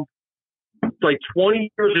Trump like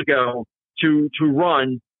 20 years ago to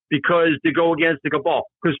run because to go against the cabal.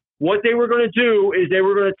 Because what they were going to do is they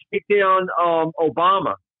were going to take down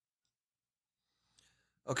Obama.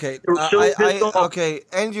 Okay, So okay.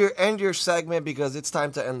 End your segment because it's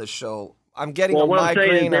time to end the show. I'm getting a what I'm saying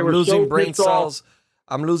is migraine. they I'm were losing so brain pissed off. cells.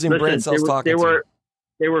 I'm losing brain cells talking to you.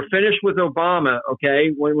 They were finished with Obama,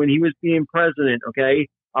 okay, when he was being president, okay.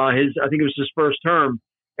 I think it was his first term,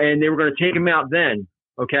 and they were going to take him out then,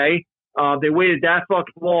 okay. They waited that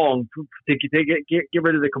fucking long to get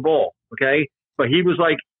rid of the cabal, okay. But he was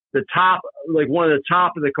like the top, like one of the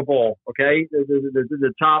top of the cabal, okay.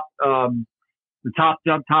 The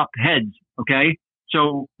top heads, okay.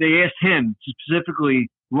 So they asked him to specifically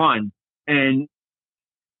run and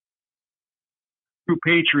true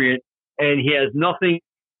patriot, and he has nothing,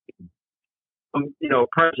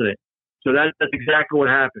 president. So that's exactly what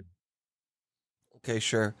happened. Okay,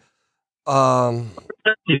 sure.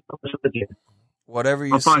 Whatever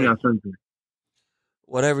you say.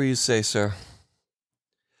 Whatever you say, sir.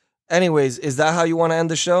 Anyways, is that how you want to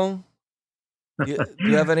end the show? Do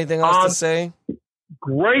you have anything else to say?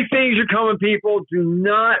 Great things are coming, people. Do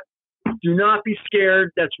not be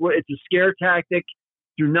scared. It's a scare tactic.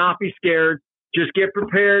 Do not be scared. Just get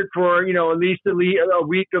prepared for, at least a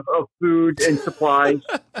week of food and supplies.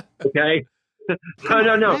 Okay?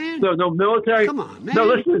 No, military. Come on, man. No,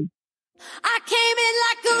 listen. I came in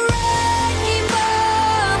like a wrecking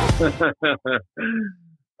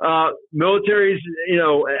ball. Military's,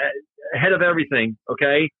 ahead of everything.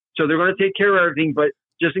 Okay? So they're going to take care of everything, but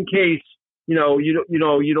just in case, you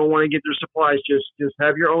don't want to get their supplies, just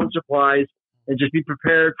have your own supplies and just be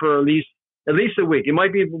prepared for at least a week. It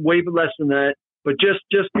might be way less than that, but just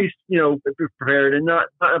be prepared and not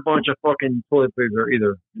a bunch of fucking toilet paper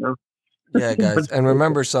either. Yeah, guys, and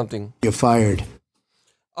remember something. You're fired.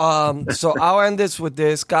 So I'll end this with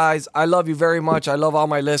this, guys. I love you very much. I love all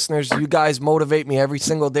my listeners. You guys motivate me every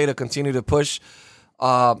single day to continue to push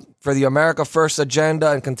for the America First agenda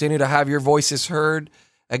and continue to have your voices heard.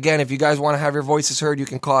 Again, if you guys want to have your voices heard, you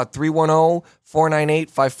can call at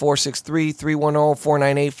 310-498-5463,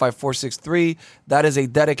 310-498-5463. That is a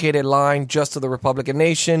dedicated line just to the Republican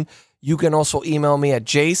Nation. You can also email me at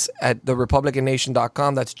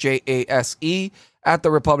jace@therepublicannation.com. That's JASE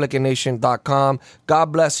 @therepublicannation.com. God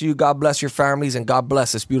bless you. God bless your families. And God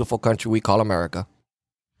bless this beautiful country we call America.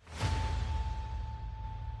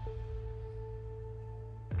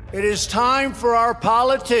 It is time for our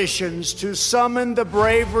politicians to summon the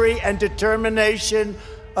bravery and determination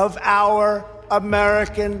of our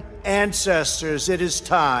American ancestors. It is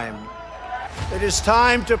time. It is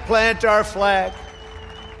time to plant our flag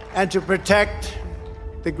and to protect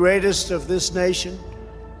the greatest of this nation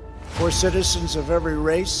for citizens of every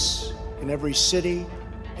race, in every city,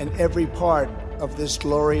 and every part of this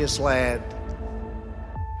glorious land.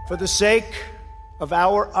 For the sake of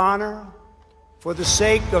our honor, for the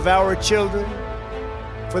sake of our children,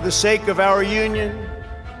 for the sake of our union,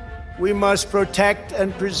 we must protect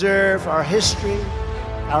and preserve our history,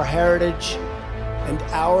 our heritage, and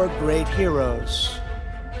our great heroes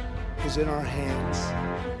is in our hands.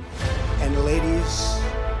 And ladies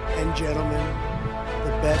and gentlemen,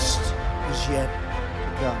 the best is yet to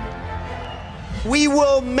come. We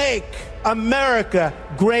will make America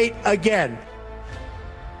great again.